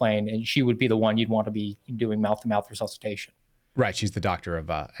an airplane, and she would be the one you'd want to be doing mouth-to-mouth resuscitation. Right. She's the doctor of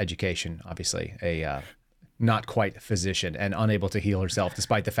education, obviously, a not quite physician and unable to heal herself,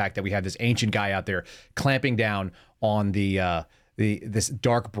 despite the fact that we have this ancient guy out there clamping down on this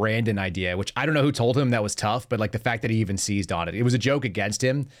Dark Brandon idea, which I don't know who told him that was tough, but like the fact that he even seized on it. It was a joke against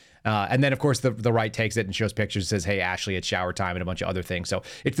him. And then, of course, the right takes it and shows pictures, says, hey, Ashley, it's shower time, and a bunch of other things. So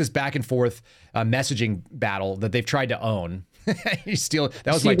it's this back and forth messaging battle that they've tried to own. That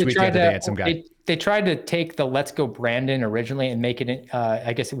was my tweet the other day at some guy. They tried to take the Let's Go Brandon originally and make it,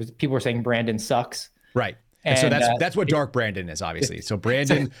 I guess people were saying Brandon sucks. Right. And so that's what Dark Brandon is, obviously. So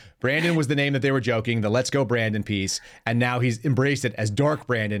Brandon was the name that they were joking, the Let's Go Brandon piece, and now he's embraced it as Dark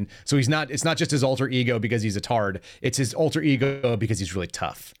Brandon. So it's not just his alter ego because he's a tard, it's his alter ego because he's really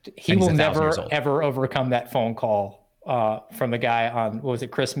tough. He will never ever overcome that phone call from the guy on, what was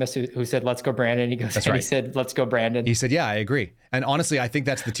it, Christmas, who said, "Let's go, Brandon." He goes, That's and right. he said, "Let's go, Brandon." He said, "Yeah, I agree." And honestly, I think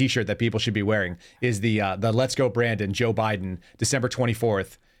that's the T-shirt that people should be wearing is the "Let's Go Brandon," Joe Biden, December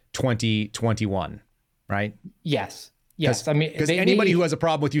 24th, 2021, right? Yes. Yes. I mean, because anybody who has a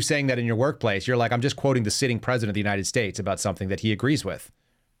problem with you saying that in your workplace, you're like, I'm just quoting the sitting president of the United States about something that he agrees with.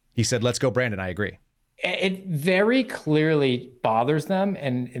 He said, "Let's go, Brandon." I agree. It very clearly bothers them,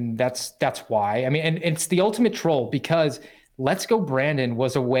 and that's why. I mean, and it's the ultimate troll, because "Let's go, Brandon"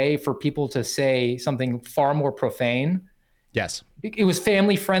 was a way for people to say something far more profane. Yes. It was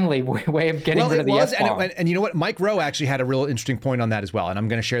family friendly way of getting rid of the S-bomb. And you know what? Mike Rowe actually had a real interesting point on that as well. And I'm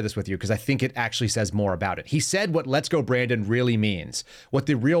going to share this with you because I think it actually says more about it. He said what "Let's go, Brandon" really means, what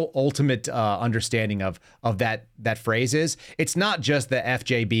the real ultimate understanding of that phrase is. It's not just the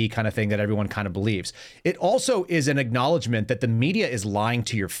FJB kind of thing that everyone kind of believes. It also is an acknowledgement that the media is lying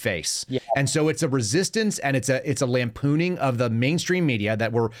to your face. Yeah. And so it's a resistance, and it's a lampooning of the mainstream media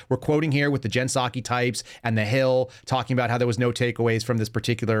that we're quoting here with the Jen Psaki types and the Hill talking about how there was no takeaways from this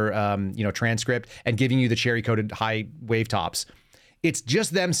particular transcript and giving you the cherry-coated high wave tops. It's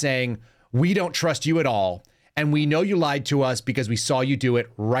just them saying, "We don't trust you at all, and we know you lied to us because we saw you do it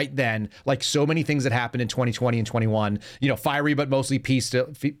right then," like so many things that happened in 2020 and 21, fiery but mostly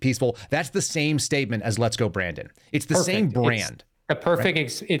peaceful. That's the same statement as "Let's go, Brandon." It's the same brand. A perfect,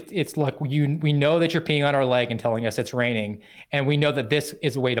 right? It's like, we know that you're peeing on our leg and telling us it's raining, and we know that this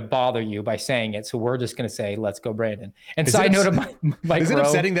is a way to bother you by saying it. So we're just going to say, "Let's go, Brandon." And side note of Mike Is it Rowe,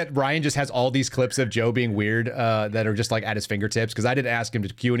 upsetting that Ryan just has all these clips of Joe being weird that are just like at his fingertips? Because I didn't ask him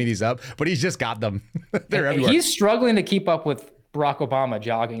to cue any of these up, but he's just got them. They're everywhere. He's struggling to keep up with Barack Obama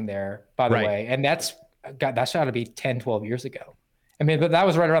jogging there, by the way. And that's got to be 10, 12 years ago. I mean, but that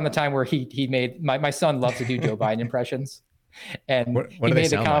was right around the time where he made, my son loves to do Joe Biden impressions. And what he made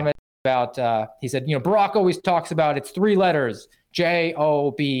the comment about, he said, Barack always talks about, it's 3 letters,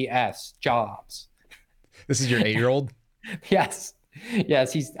 JOBS, jobs. This is your 8-year-old? Yes. He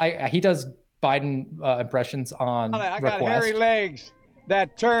does Biden impressions on I request. got hairy legs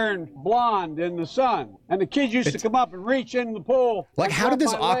that turn blonde in the sun. And the kids used to come up and reach in the pool. Like, how did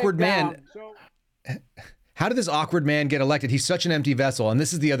this awkward man... How did this awkward man get elected? He's such an empty vessel. And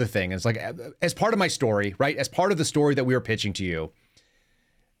this is the other thing. It's like, as part of my story, right? As part of the story that we were pitching to you,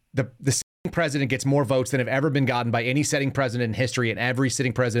 the sitting president gets more votes than have ever been gotten by any sitting president in history. And every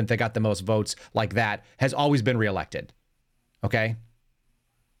sitting president that got the most votes like that has always been reelected. Okay?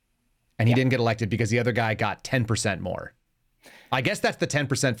 And he didn't get elected because the other guy got 10% more. I guess that's the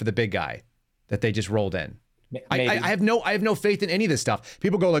 10% for the big guy that they just rolled in. I have no faith in any of this stuff.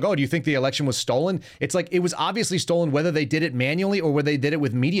 People go like, "Oh, do you think the election was stolen?" It's like, it was obviously stolen, whether they did it manually or whether they did it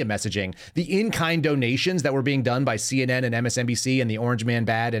with media messaging. The in-kind donations that were being done by CNN and MSNBC and the Orange Man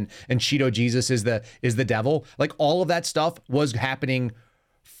bad and Cheeto Jesus is the devil. Like, all of that stuff was happening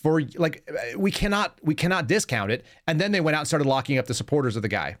for, like, we cannot discount it. And then they went out and started locking up the supporters of the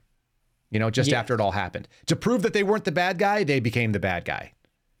guy, after it all happened. To prove that they weren't the bad guy, they became the bad guy.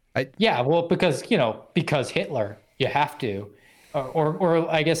 Because Hitler, you have to, or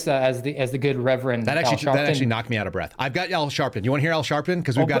I guess as the good Reverend that actually knocked me out of breath. I've got Al Sharpton. You want to hear Al Sharpton?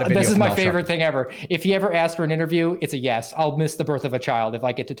 Because we've got a video. This is my Al favorite Sharpton. thing ever. If he ever asks for an interview, it's a yes. I'll miss the birth of a child if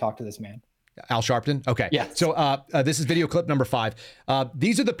I get to talk to this man. Al Sharpton. Okay. Yeah. So this is video clip number 5.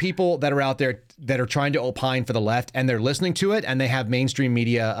 These are the people that are out there that are trying to opine for the left, and they're listening to it, and they have mainstream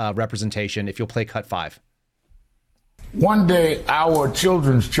media representation. If you'll play cut 5. One day, our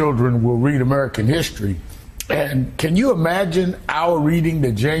children's children will read American history. And can you imagine our reading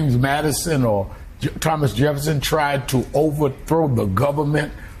that James Madison or Thomas Jefferson tried to overthrow the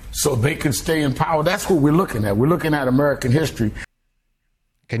government so they could stay in power? That's what we're looking at. We're looking at American history.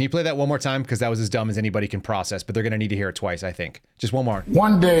 Can you play that one more time? Because that was as dumb as anybody can process, but they're going to need to hear it twice, I think. Just one more.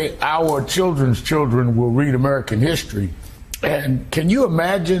 One day, our children's children will read American history. And can you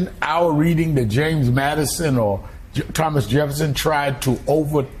imagine our reading that James Madison or Thomas Jefferson tried to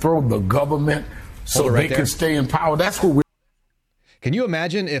overthrow the government so they could stay in power? That's what we're... Can you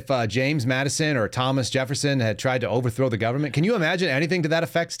imagine if James Madison or Thomas Jefferson had tried to overthrow the government? Can you imagine anything to that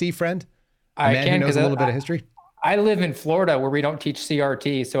effect, Steve Friend? I man can, who knows a little bit of history. I live in Florida where we don't teach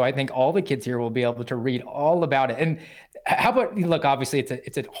CRT, so I think all the kids here will be able to read all about it. And how about, look, obviously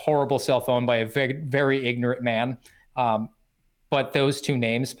it's a horrible cell phone by a very, very ignorant man. But those 2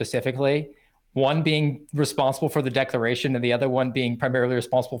 names specifically, one being responsible for the Declaration and the other one being primarily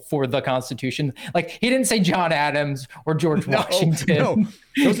responsible for the Constitution. Like, he didn't say John Adams or George Washington. No,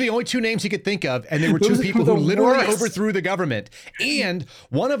 those are the only 2 names he could think of, and they were 2 people who literally overthrew the government. And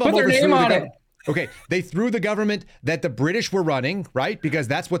one of them put their name on it. Okay, they threw the government that the British were running, right? Because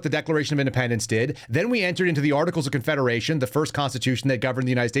that's what the Declaration of Independence did. Then we entered into the Articles of Confederation, the first constitution that governed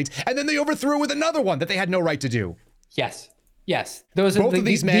the United States, and then they overthrew it with another one that they had no right to do. Yes. Those Both are of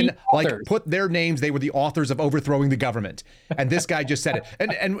these men authors. put their names. They were the authors of overthrowing the government, and this guy just said it.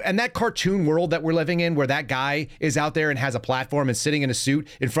 And that cartoon world that we're living in, where that guy is out there and has a platform and sitting in a suit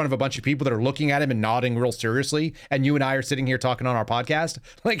in front of a bunch of people that are looking at him and nodding real seriously, and you and I are sitting here talking on our podcast,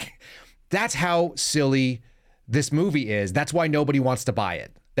 like that's how silly this movie is. That's why nobody wants to buy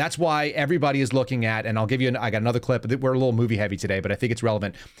it. That's why everybody is looking at, and I'll give you, I got another clip. We're a little movie heavy today, but I think it's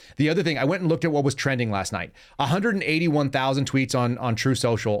relevant. The other thing, I went and looked at what was trending last night. 181,000 tweets on True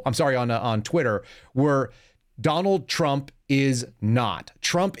Social, on Twitter, were Donald Trump is not.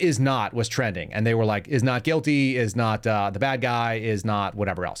 Trump is not was trending. And they were like, is not guilty, is not the bad guy, is not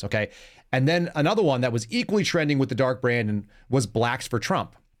whatever else, okay? And then another one that was equally trending with the dark brand and was Blacks for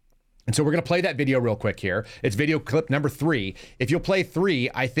Trump. And so we're going to play that video real quick here. It's video clip number 3. If you'll play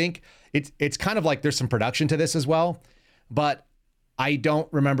 3, I think it's kind of like there's some production to this as well. But I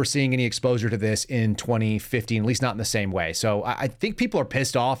don't remember seeing any exposure to this in 2015, at least not in the same way. So I think people are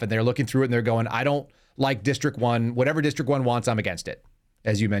pissed off and they're looking through it and they're going, I don't like District 1. Whatever District 1 wants, I'm against it.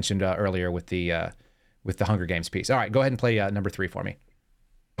 As you mentioned earlier with the Hunger Games piece. All right, go ahead and play number 3 for me.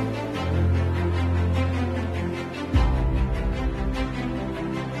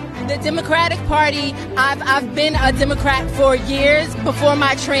 The Democratic Party, I've been a Democrat for years before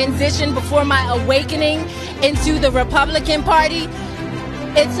my transition, before my awakening into the Republican Party.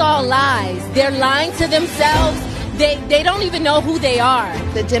 It's all lies. They're lying to themselves. They don't even know who they are.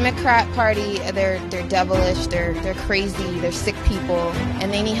 The Democrat Party, they're devilish, they're crazy, they're sick people,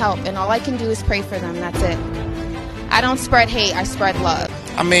 and they need help. And all I can do is pray for them. That's it. I don't spread hate, I spread love.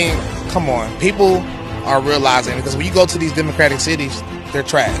 I mean, come on. People are realizing, because when you go to these Democratic cities, they're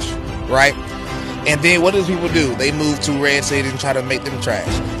trash, right? And then what do people do? They move to red cities and try to make them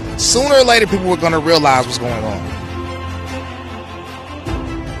trash. Sooner or later, people are going to realize what's going on.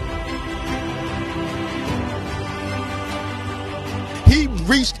 He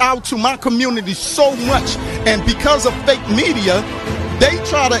reached out to my community so much, and because of fake media, they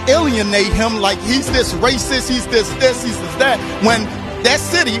try to alienate him like he's this racist, he's this, he's this, that, when that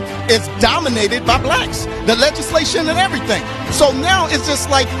city is dominated by blacks, the legislation and everything. So now it's just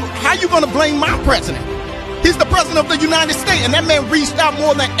like, how you going to blame my president? He's the president of the United States, and that man reached out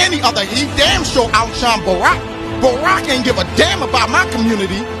more than any other. He damn sure outshone Barack. Barack ain't give a damn about my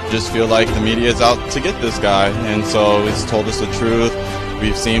community. Just feel like the media is out to get this guy, and so he's told us the truth.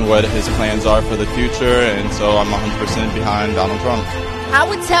 We've seen what his plans are for the future, and so I'm 100% behind Donald Trump. I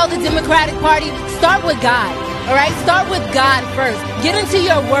would tell the Democratic Party, start with God, all right? Start with God first. Get into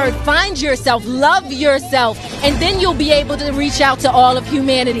your word, find yourself, love yourself, and then you'll be able to reach out to all of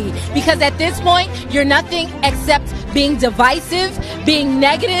humanity. Because at this point, you're nothing except being divisive, being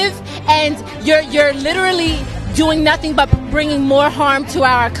negative, and you're literally doing nothing but bringing more harm to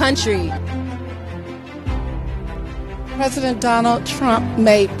our country. President Donald Trump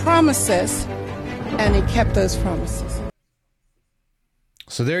made promises, and he kept those promises.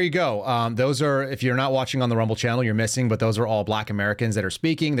 So there you go. Those are, if you're not watching on the Rumble channel, you're missing, but those are all black Americans that are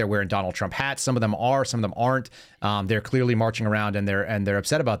speaking. They're wearing Donald Trump hats. Some of them are, some of them aren't. They're clearly marching around and they're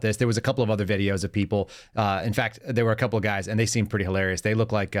upset about this. There was a couple of other videos of people. In fact, there were a couple of guys and they seemed pretty hilarious. They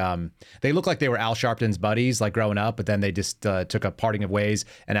look like they were Al Sharpton's buddies, like growing up, but then they just took a parting of ways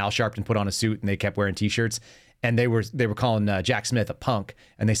and Al Sharpton put on a suit and they kept wearing t-shirts. And they were calling Jack Smith a punk,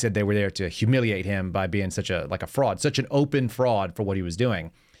 and they said they were there to humiliate him by being such a fraud, such an open fraud for what he was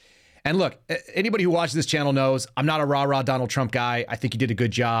doing. And look, anybody who watches this channel knows I'm not a rah-rah Donald Trump guy. I think he did a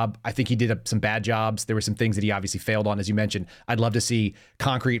good job. I think he did some bad jobs. There were some things that he obviously failed on, as you mentioned. I'd love to see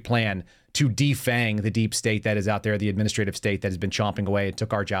concrete plan to defang the deep state that is out there, the administrative state that has been chomping away and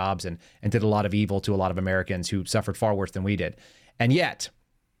took our jobs and did a lot of evil to a lot of Americans who suffered far worse than we did. And yet,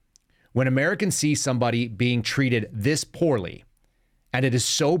 when Americans see somebody being treated this poorly, and it is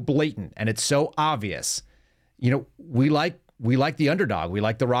so blatant and it's so obvious, we like the underdog. We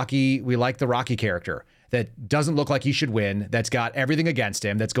like the Rocky character that doesn't look like he should win, that's got everything against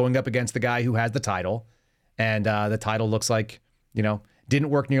him, that's going up against the guy who has the title, and the title looks like, didn't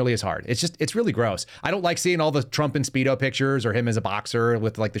work nearly as hard. It's really gross. I don't like seeing all the Trump in Speedo pictures or him as a boxer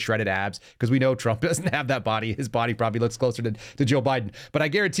with like the shredded abs, because we know Trump doesn't have that body. His body probably looks closer to Joe Biden. But I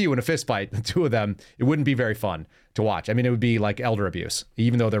guarantee you in a fist fight, the two of them, it wouldn't be very fun to watch. I mean, it would be like elder abuse,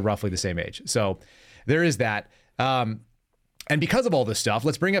 even though they're roughly the same age. So there is that. And because of all this stuff,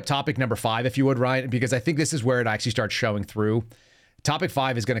 let's bring up topic number 5, if you would, Ryan, because I think this is where it actually starts showing through. Topic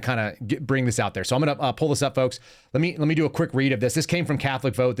 5 is going to kind of bring this out there. So I'm going to pull this up, folks. Let me do a quick read of this. This came from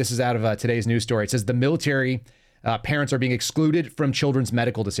Catholic Vote. This is out of today's news story. It says the military parents are being excluded from children's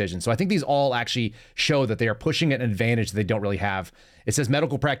medical decisions. So I think these all actually show that they are pushing an advantage that they don't really have. It says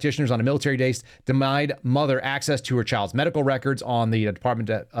medical practitioners on a military base denied mother access to her child's medical records on the Department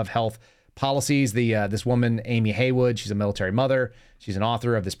of Health policies. This woman, Amy Haywood, she's a military mother. She's an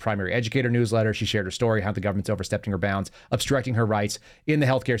author of this Primary Educator newsletter. She shared her story, how the government's overstepping her bounds, obstructing her rights in the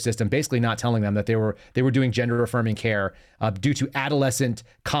healthcare system, basically not telling them that they were doing gender affirming care due to adolescent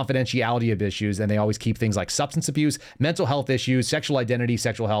confidentiality of issues. And they always keep things like substance abuse, mental health issues, sexual identity,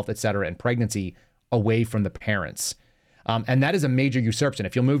 sexual health, et cetera, and pregnancy away from the parents. And that is a major usurpation.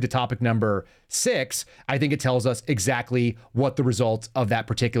 If you'll move to topic number 6, I think it tells us exactly what the result of that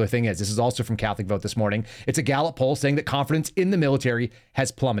particular thing is. This is also from Catholic Vote this morning. It's a Gallup poll saying that confidence in the military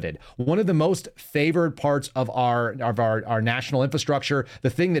has plummeted. One of the most favored parts of our national infrastructure, the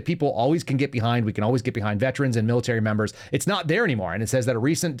thing that people always can get behind, we can always get behind veterans and military members. It's not there anymore. And it says that a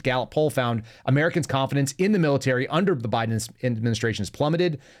recent Gallup poll found Americans' confidence in the military under the Biden administration has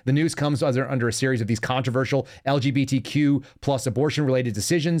plummeted. The news comes under a series of these controversial LGBTQ plus abortion-related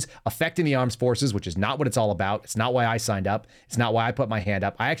decisions affecting the armed forces, which is not what it's all about. It's not why I signed up. It's not why I put my hand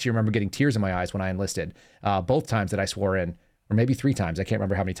up. I actually remember getting tears in my eyes when I enlisted, both times that I swore in, or maybe 3 times. I can't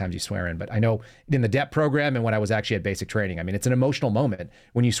remember how many times you swear in, but I know in the DEP program and when I was actually at basic training. I mean, it's an emotional moment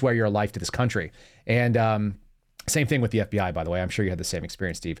when you swear your life to this country. And same thing with the FBI, by the way. I'm sure you had the same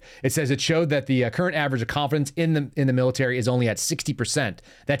experience, Steve. It says it showed that the current average of confidence in the military is only at 60%.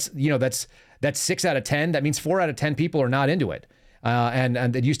 That's 6 out of 10. That means 4 out of 10 people are not into it.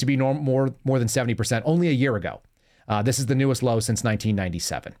 And it used to be more than 70% only a year ago. This is the newest low since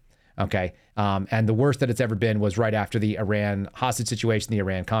 1997. Okay. And the worst that it's ever been was right after the Iran hostage situation, the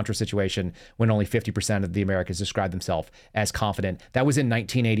Iran-Contra situation, when only 50% of the Americans described themselves as confident. That was in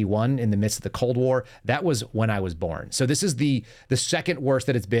 1981 in the midst of the Cold War. That was when I was born. So this is the second worst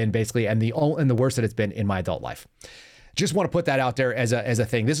that it's been, basically, and the worst that it's been in my adult life. Just want to put that out there as a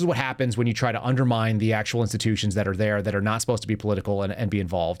thing. This is what happens when you try to undermine the actual institutions that are there, that are not supposed to be political and be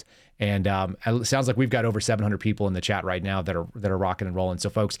involved. And it sounds like we've got over 700 people in the chat right now that are rocking and rolling. So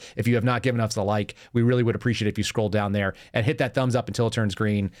folks, if you have not given us a like, we really would appreciate it if you scroll down there and hit that thumbs up until it turns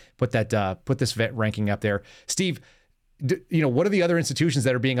green. Put this ranking up there. Steve, what are the other institutions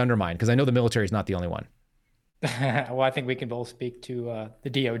that are being undermined? Because I know the military is not the only one. Well, I think we can both speak to the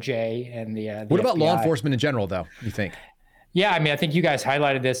DOJ and the What about FBI. law enforcement in general, though, you think? Yeah, I mean, I think you guys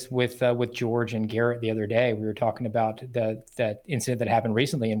highlighted this with George and Garrett the other day. We were talking about that incident that happened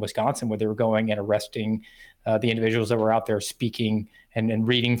recently in Wisconsin, where they were going and arresting the individuals that were out there speaking and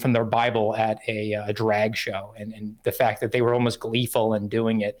reading from their Bible at a drag show, and the fact that they were almost gleeful in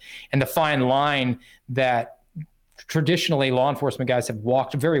doing it, and the fine line that traditionally law enforcement guys have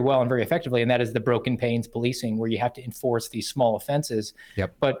walked very well and very effectively, and that is the broken pains policing, where you have to enforce these small offenses,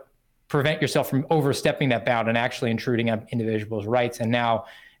 but prevent yourself from overstepping that bound and actually intruding on individuals' rights. And now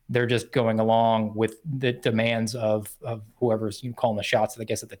they're just going along with the demands of whoever's calling the shots, I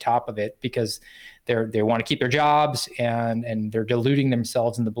guess, at the top of it, because they want to keep their jobs, and they're deluding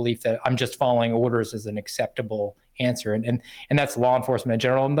themselves in the belief that I'm just following orders as an acceptable answer. And that's law enforcement in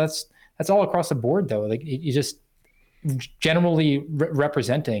general. And that's all across the board, though. Like, you just generally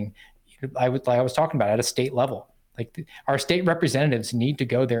representing, I was talking about at a state level. Like, our state representatives need to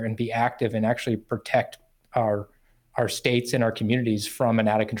go there and be active and actually protect our states and our communities from an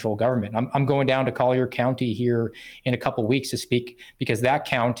out of control government. I'm going down to Collier County here in a couple of weeks to speak, because that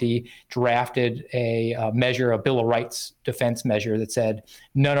county drafted a Bill of Rights defense measure that said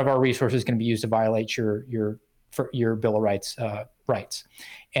none of our resources can be used to violate your Bill of Rights rights.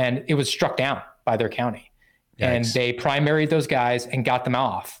 And it was struck down by their county. Yikes. And they primaried those guys and got them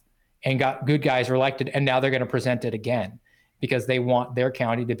off, and got good guys elected. And now they're going to present it again, because they want their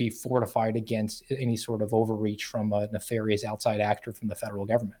county to be fortified against any sort of overreach from a nefarious outside actor from the federal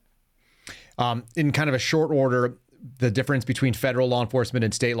government. In kind of a short order, the difference between federal law enforcement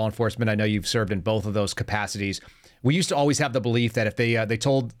and state law enforcement, I know you've served in both of those capacities. We used to always have the belief that if they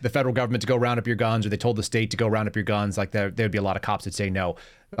told the federal government to go round up your guns, or they told the state to go round up your guns, like there'd be a lot of cops that say no.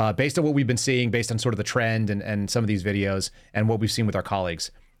 Based on what we've been seeing, based on sort of the trend and some of these videos and what we've seen with our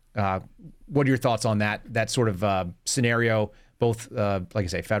colleagues, what are your thoughts on that sort of scenario, both, like I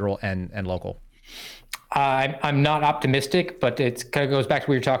say, federal and local? I'm not optimistic, but it kind of goes back to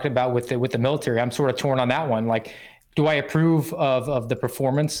what you're talking about with the military. I'm sort of torn on that one. Like, do I approve of the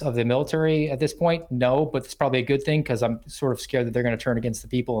performance of the military at this point? No, but it's probably a good thing, because I'm sort of scared that they're going to turn against the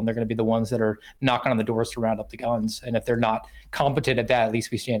people, and they're going to be the ones that are knocking on the doors to round up the guns. And if they're not competent at that, at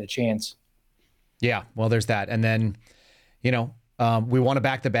least we stand a chance. Yeah, well, there's that. And then, We want to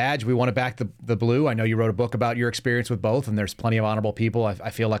back the badge. We want to back the blue. I know you wrote a book about your experience with both, and there's plenty of honorable people. I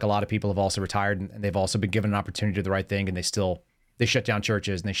feel like a lot of people have also retired, and they've also been given an opportunity to do the right thing, and they shut down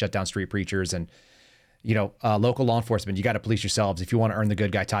churches and they shut down street preachers. And, local law enforcement, you got to police yourselves. If you want to earn the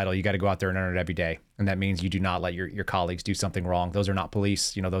good guy title, you got to go out there and earn it every day. And that means you do not let your colleagues do something wrong. Those are not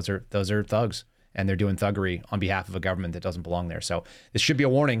police. Those are thugs, and they're doing thuggery on behalf of a government that doesn't belong there. So this should be a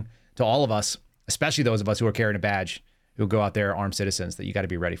warning to all of us, especially those of us who are carrying a badge, who go out there armed citizens, that you got to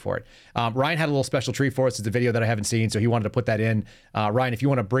be ready for it. Ryan had a little special treat for us. It's a video that I haven't seen, so he wanted to put that in. Ryan, if you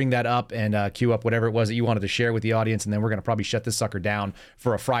want to bring that up and cue up whatever it was that you wanted to share with the audience, and then we're going to probably shut this sucker down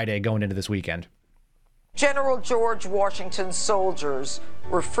for a Friday going into this weekend. General George Washington's soldiers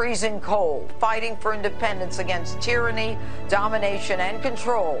were freezing cold, fighting for independence against tyranny, domination, and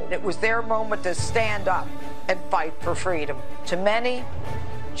control. It was their moment to stand up and fight for freedom. To many,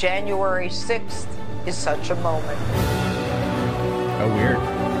 January 6th is such a moment. Oh,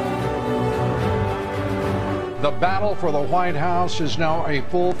 weird. The battle for the White House is now a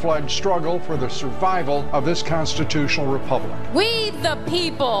full-fledged struggle for the survival of this constitutional republic. We, the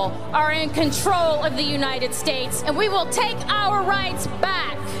people, are in control of the United States, and we will take our rights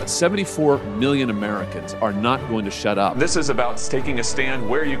back. 74 million Americans are not going to shut up. This is about taking a stand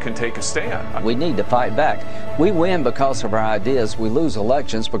where you can take a stand. We need to fight back. We win because of our ideas. We lose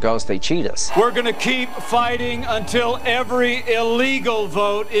elections because they cheat us. We're going to keep fighting until every illegal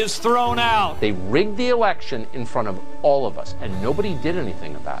vote is thrown out. They rigged the election in front of all of us, and nobody did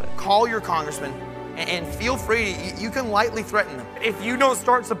anything about it. Call your congressman and feel free. You can lightly threaten them. If you don't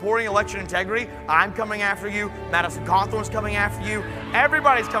start supporting election integrity, I'm coming after you. Madison Cawthorn's coming after you.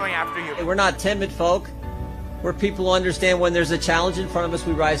 Everybody's coming after you. We're not timid folk. We're people who understand when there's a challenge in front of us,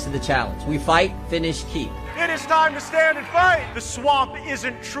 we rise to the challenge. We fight, finish, keep. It is time to stand and fight. The swamp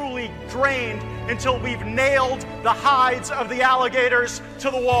isn't truly drained until we've nailed the hides of the alligators to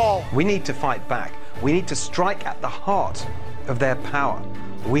the wall. We need to fight back. We need to strike at the heart of their power.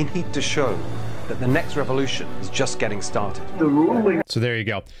 We need to show that the next revolution is just getting started. So there you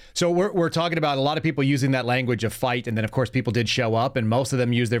go. So we're talking about a lot of people using that language of fight, and then of course people did show up, and most of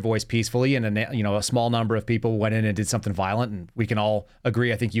them used their voice peacefully, and a small number of people went in and did something violent. And we can all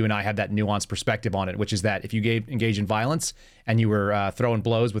agree, I think you and I have that nuanced perspective on it, which is that if you engage in violence and you were throwing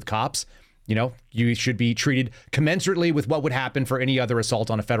blows with cops, you should be treated commensurately with what would happen for any other assault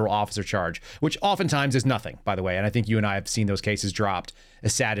on a federal officer charge, which oftentimes is nothing, by the way. And I think you and I have seen those cases dropped,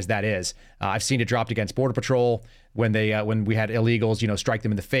 as sad as that is. I've seen it dropped against Border Patrol when we had illegals, strike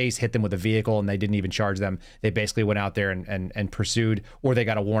them in the face, hit them with a vehicle, and they didn't even charge them. They basically went out there and pursued, or they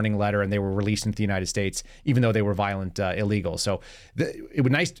got a warning letter and they were released into the United States, even though they were violent illegals. So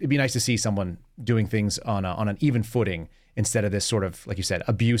it'd be nice to see someone doing things on an even footing, instead of this sort of, like you said,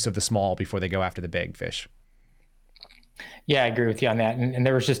 abuse of the small before they go after the big fish. Yeah, I agree with you on that. And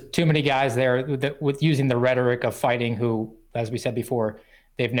there was just too many guys there with using the rhetoric of fighting who, as we said before,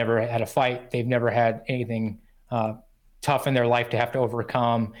 they've never had a fight. They've never had anything tough in their life to have to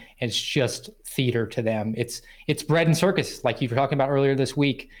overcome. It's just theater to them. It's bread and circus, like you were talking about earlier this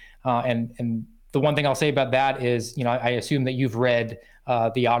week. And the one thing I'll say about that is, I assume that you've read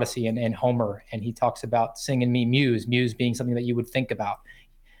the Odyssey and Homer, and he talks about singing me muse being something that you would think about.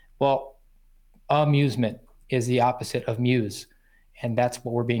 Well, amusement is the opposite of muse, and that's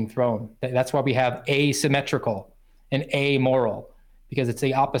what we're being thrown. That's why we have asymmetrical and amoral, because it's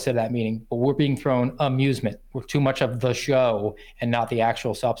the opposite of that meaning. But we're being thrown amusement. We're too much of the show and not the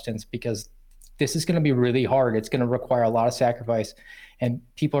actual substance, because this is going to be really hard. It's going to require a lot of sacrifice, and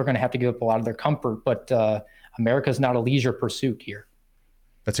people are going to have to give up a lot of their comfort. But America's not a leisure pursuit here.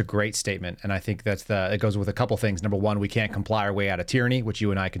 That's a great statement. And I think it goes with a couple things. Number one, we can't comply our way out of tyranny, which you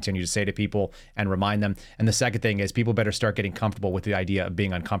and I continue to say to people and remind them. And the second thing is people better start getting comfortable with the idea of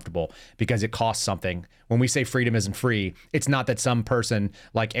being uncomfortable, because it costs something. When we say freedom isn't free, it's not that some person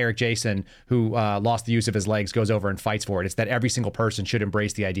like Eric Jason, who lost the use of his legs, goes over and fights for it. It's that every single person should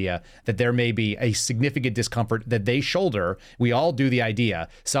embrace the idea that there may be a significant discomfort that they shoulder. We all do the idea.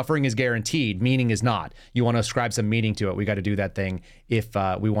 Suffering is guaranteed. Meaning is not. You want to ascribe some meaning to it. We got to do that thing if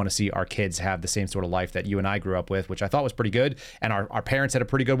we want to see our kids have the same sort of life that you and I grew up with, which I thought was pretty good. And our parents had a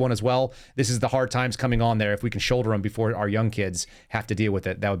pretty good one as well. This is the hard times coming on there. If we can shoulder them before our young kids have to deal with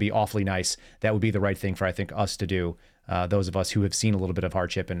it, that would be awfully nice. That would be the right thing for, I think, us to do. Those of us who have seen a little bit of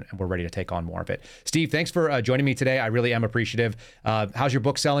hardship and we're ready to take on more of it. Steve, thanks for joining me today. I really am appreciative. How's your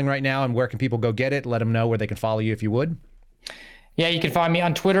book selling right now, and where can people go get it? Let them know where they can follow you if you would. Yeah, you can find me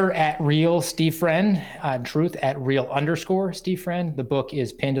on Twitter at @RealSteveFriend, Truth at @Real_SteveFriend. The book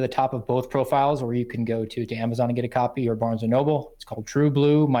is pinned to the top of both profiles, or you can go to Amazon and get a copy, or Barnes & Noble. It's called True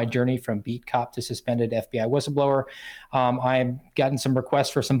Blue, My Journey from Beat Cop to Suspended FBI Whistleblower. I've gotten some requests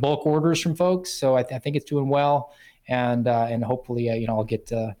for some bulk orders from folks, so I think it's doing well. And hopefully, I'll get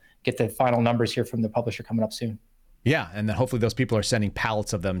the final numbers here from the publisher coming up soon. Yeah, and then hopefully those people are sending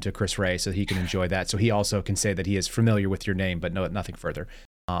pallets of them to Chris Wray so he can enjoy that. So he also can say that he is familiar with your name, but nothing further.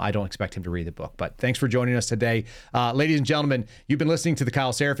 I don't expect him to read the book, but thanks for joining us today. Ladies and gentlemen, you've been listening to The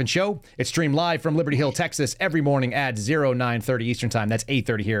Kyle Seraphin Show. It's streamed live from Liberty Hill, Texas, every morning at 0930 Eastern Time. That's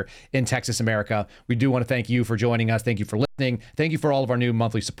 8:30 here in Texas, America. We do want to thank you for joining us. Thank you for listening. Thank you for all of our new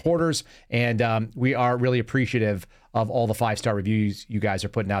monthly supporters. And we are really appreciative of all the 5-star reviews you guys are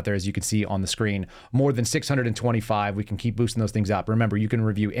putting out there, as you can see on the screen. More than 625. We can keep boosting those things up. Remember, you can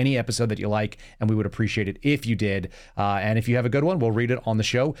review any episode that you like, and we would appreciate it if you did. And if you have a good one, we'll read it on the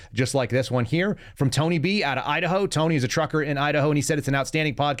show, just like this one here from Tony B. out of Idaho. Tony is a trucker in Idaho, and he said it's an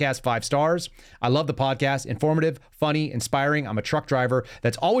outstanding podcast, 5 stars. I love the podcast. Informative, funny, inspiring. I'm a truck driver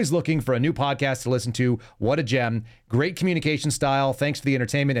that's always looking for a new podcast to listen to. What a gem. Great communication style. Thanks for the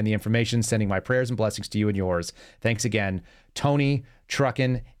entertainment and the information. Sending my prayers and blessings to you and yours. Thanks again, Tony,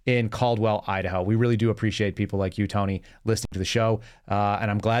 trucking in Caldwell, Idaho. We really do appreciate people like you, Tony, listening to the show.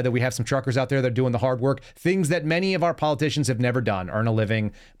 And I'm glad that we have some truckers out there that are doing the hard work, things that many of our politicians have never done, earn a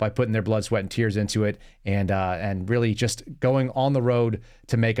living by putting their blood, sweat, and tears into it, and really just going on the road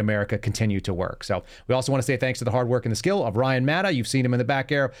to make America continue to work. So we also want to say thanks to the hard work and the skill of Ryan Matta. You've seen him in the back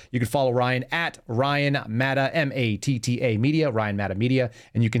there. You can follow Ryan at Ryan Matta, MATTA Media, Ryan Matta Media,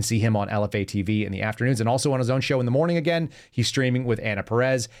 and you can see him on LFA TV in the afternoons and also on his own show in the morning again. He's streaming with Anna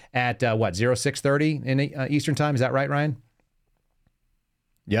Perez at 0630 in Eastern Time. Is that right, Ryan?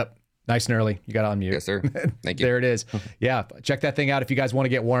 Yep. Nice and early. You got it on mute. Yes, sir. Thank you. There it is. Yeah. Check that thing out if you guys want to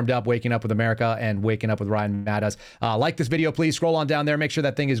get warmed up, Waking Up with America and Waking Up with Ryan Matta. Like this video, please scroll on down there. Make sure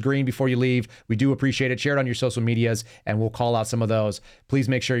that thing is green before you leave. We do appreciate it. Share it on your social medias and we'll call out some of those. Please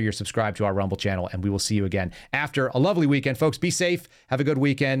make sure you're subscribed to our Rumble channel and we will see you again after a lovely weekend. Folks, be safe. Have a good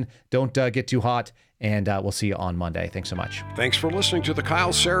weekend. Don't get too hot. And we'll see you on Monday. Thanks so much. Thanks for listening to The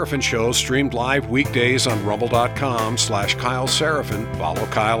Kyle Seraphin Show, streamed live weekdays on rumble.com/Kyle Seraphin. Follow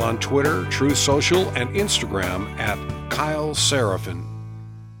Kyle on Twitter, Truth Social, and Instagram at Kyle Seraphin.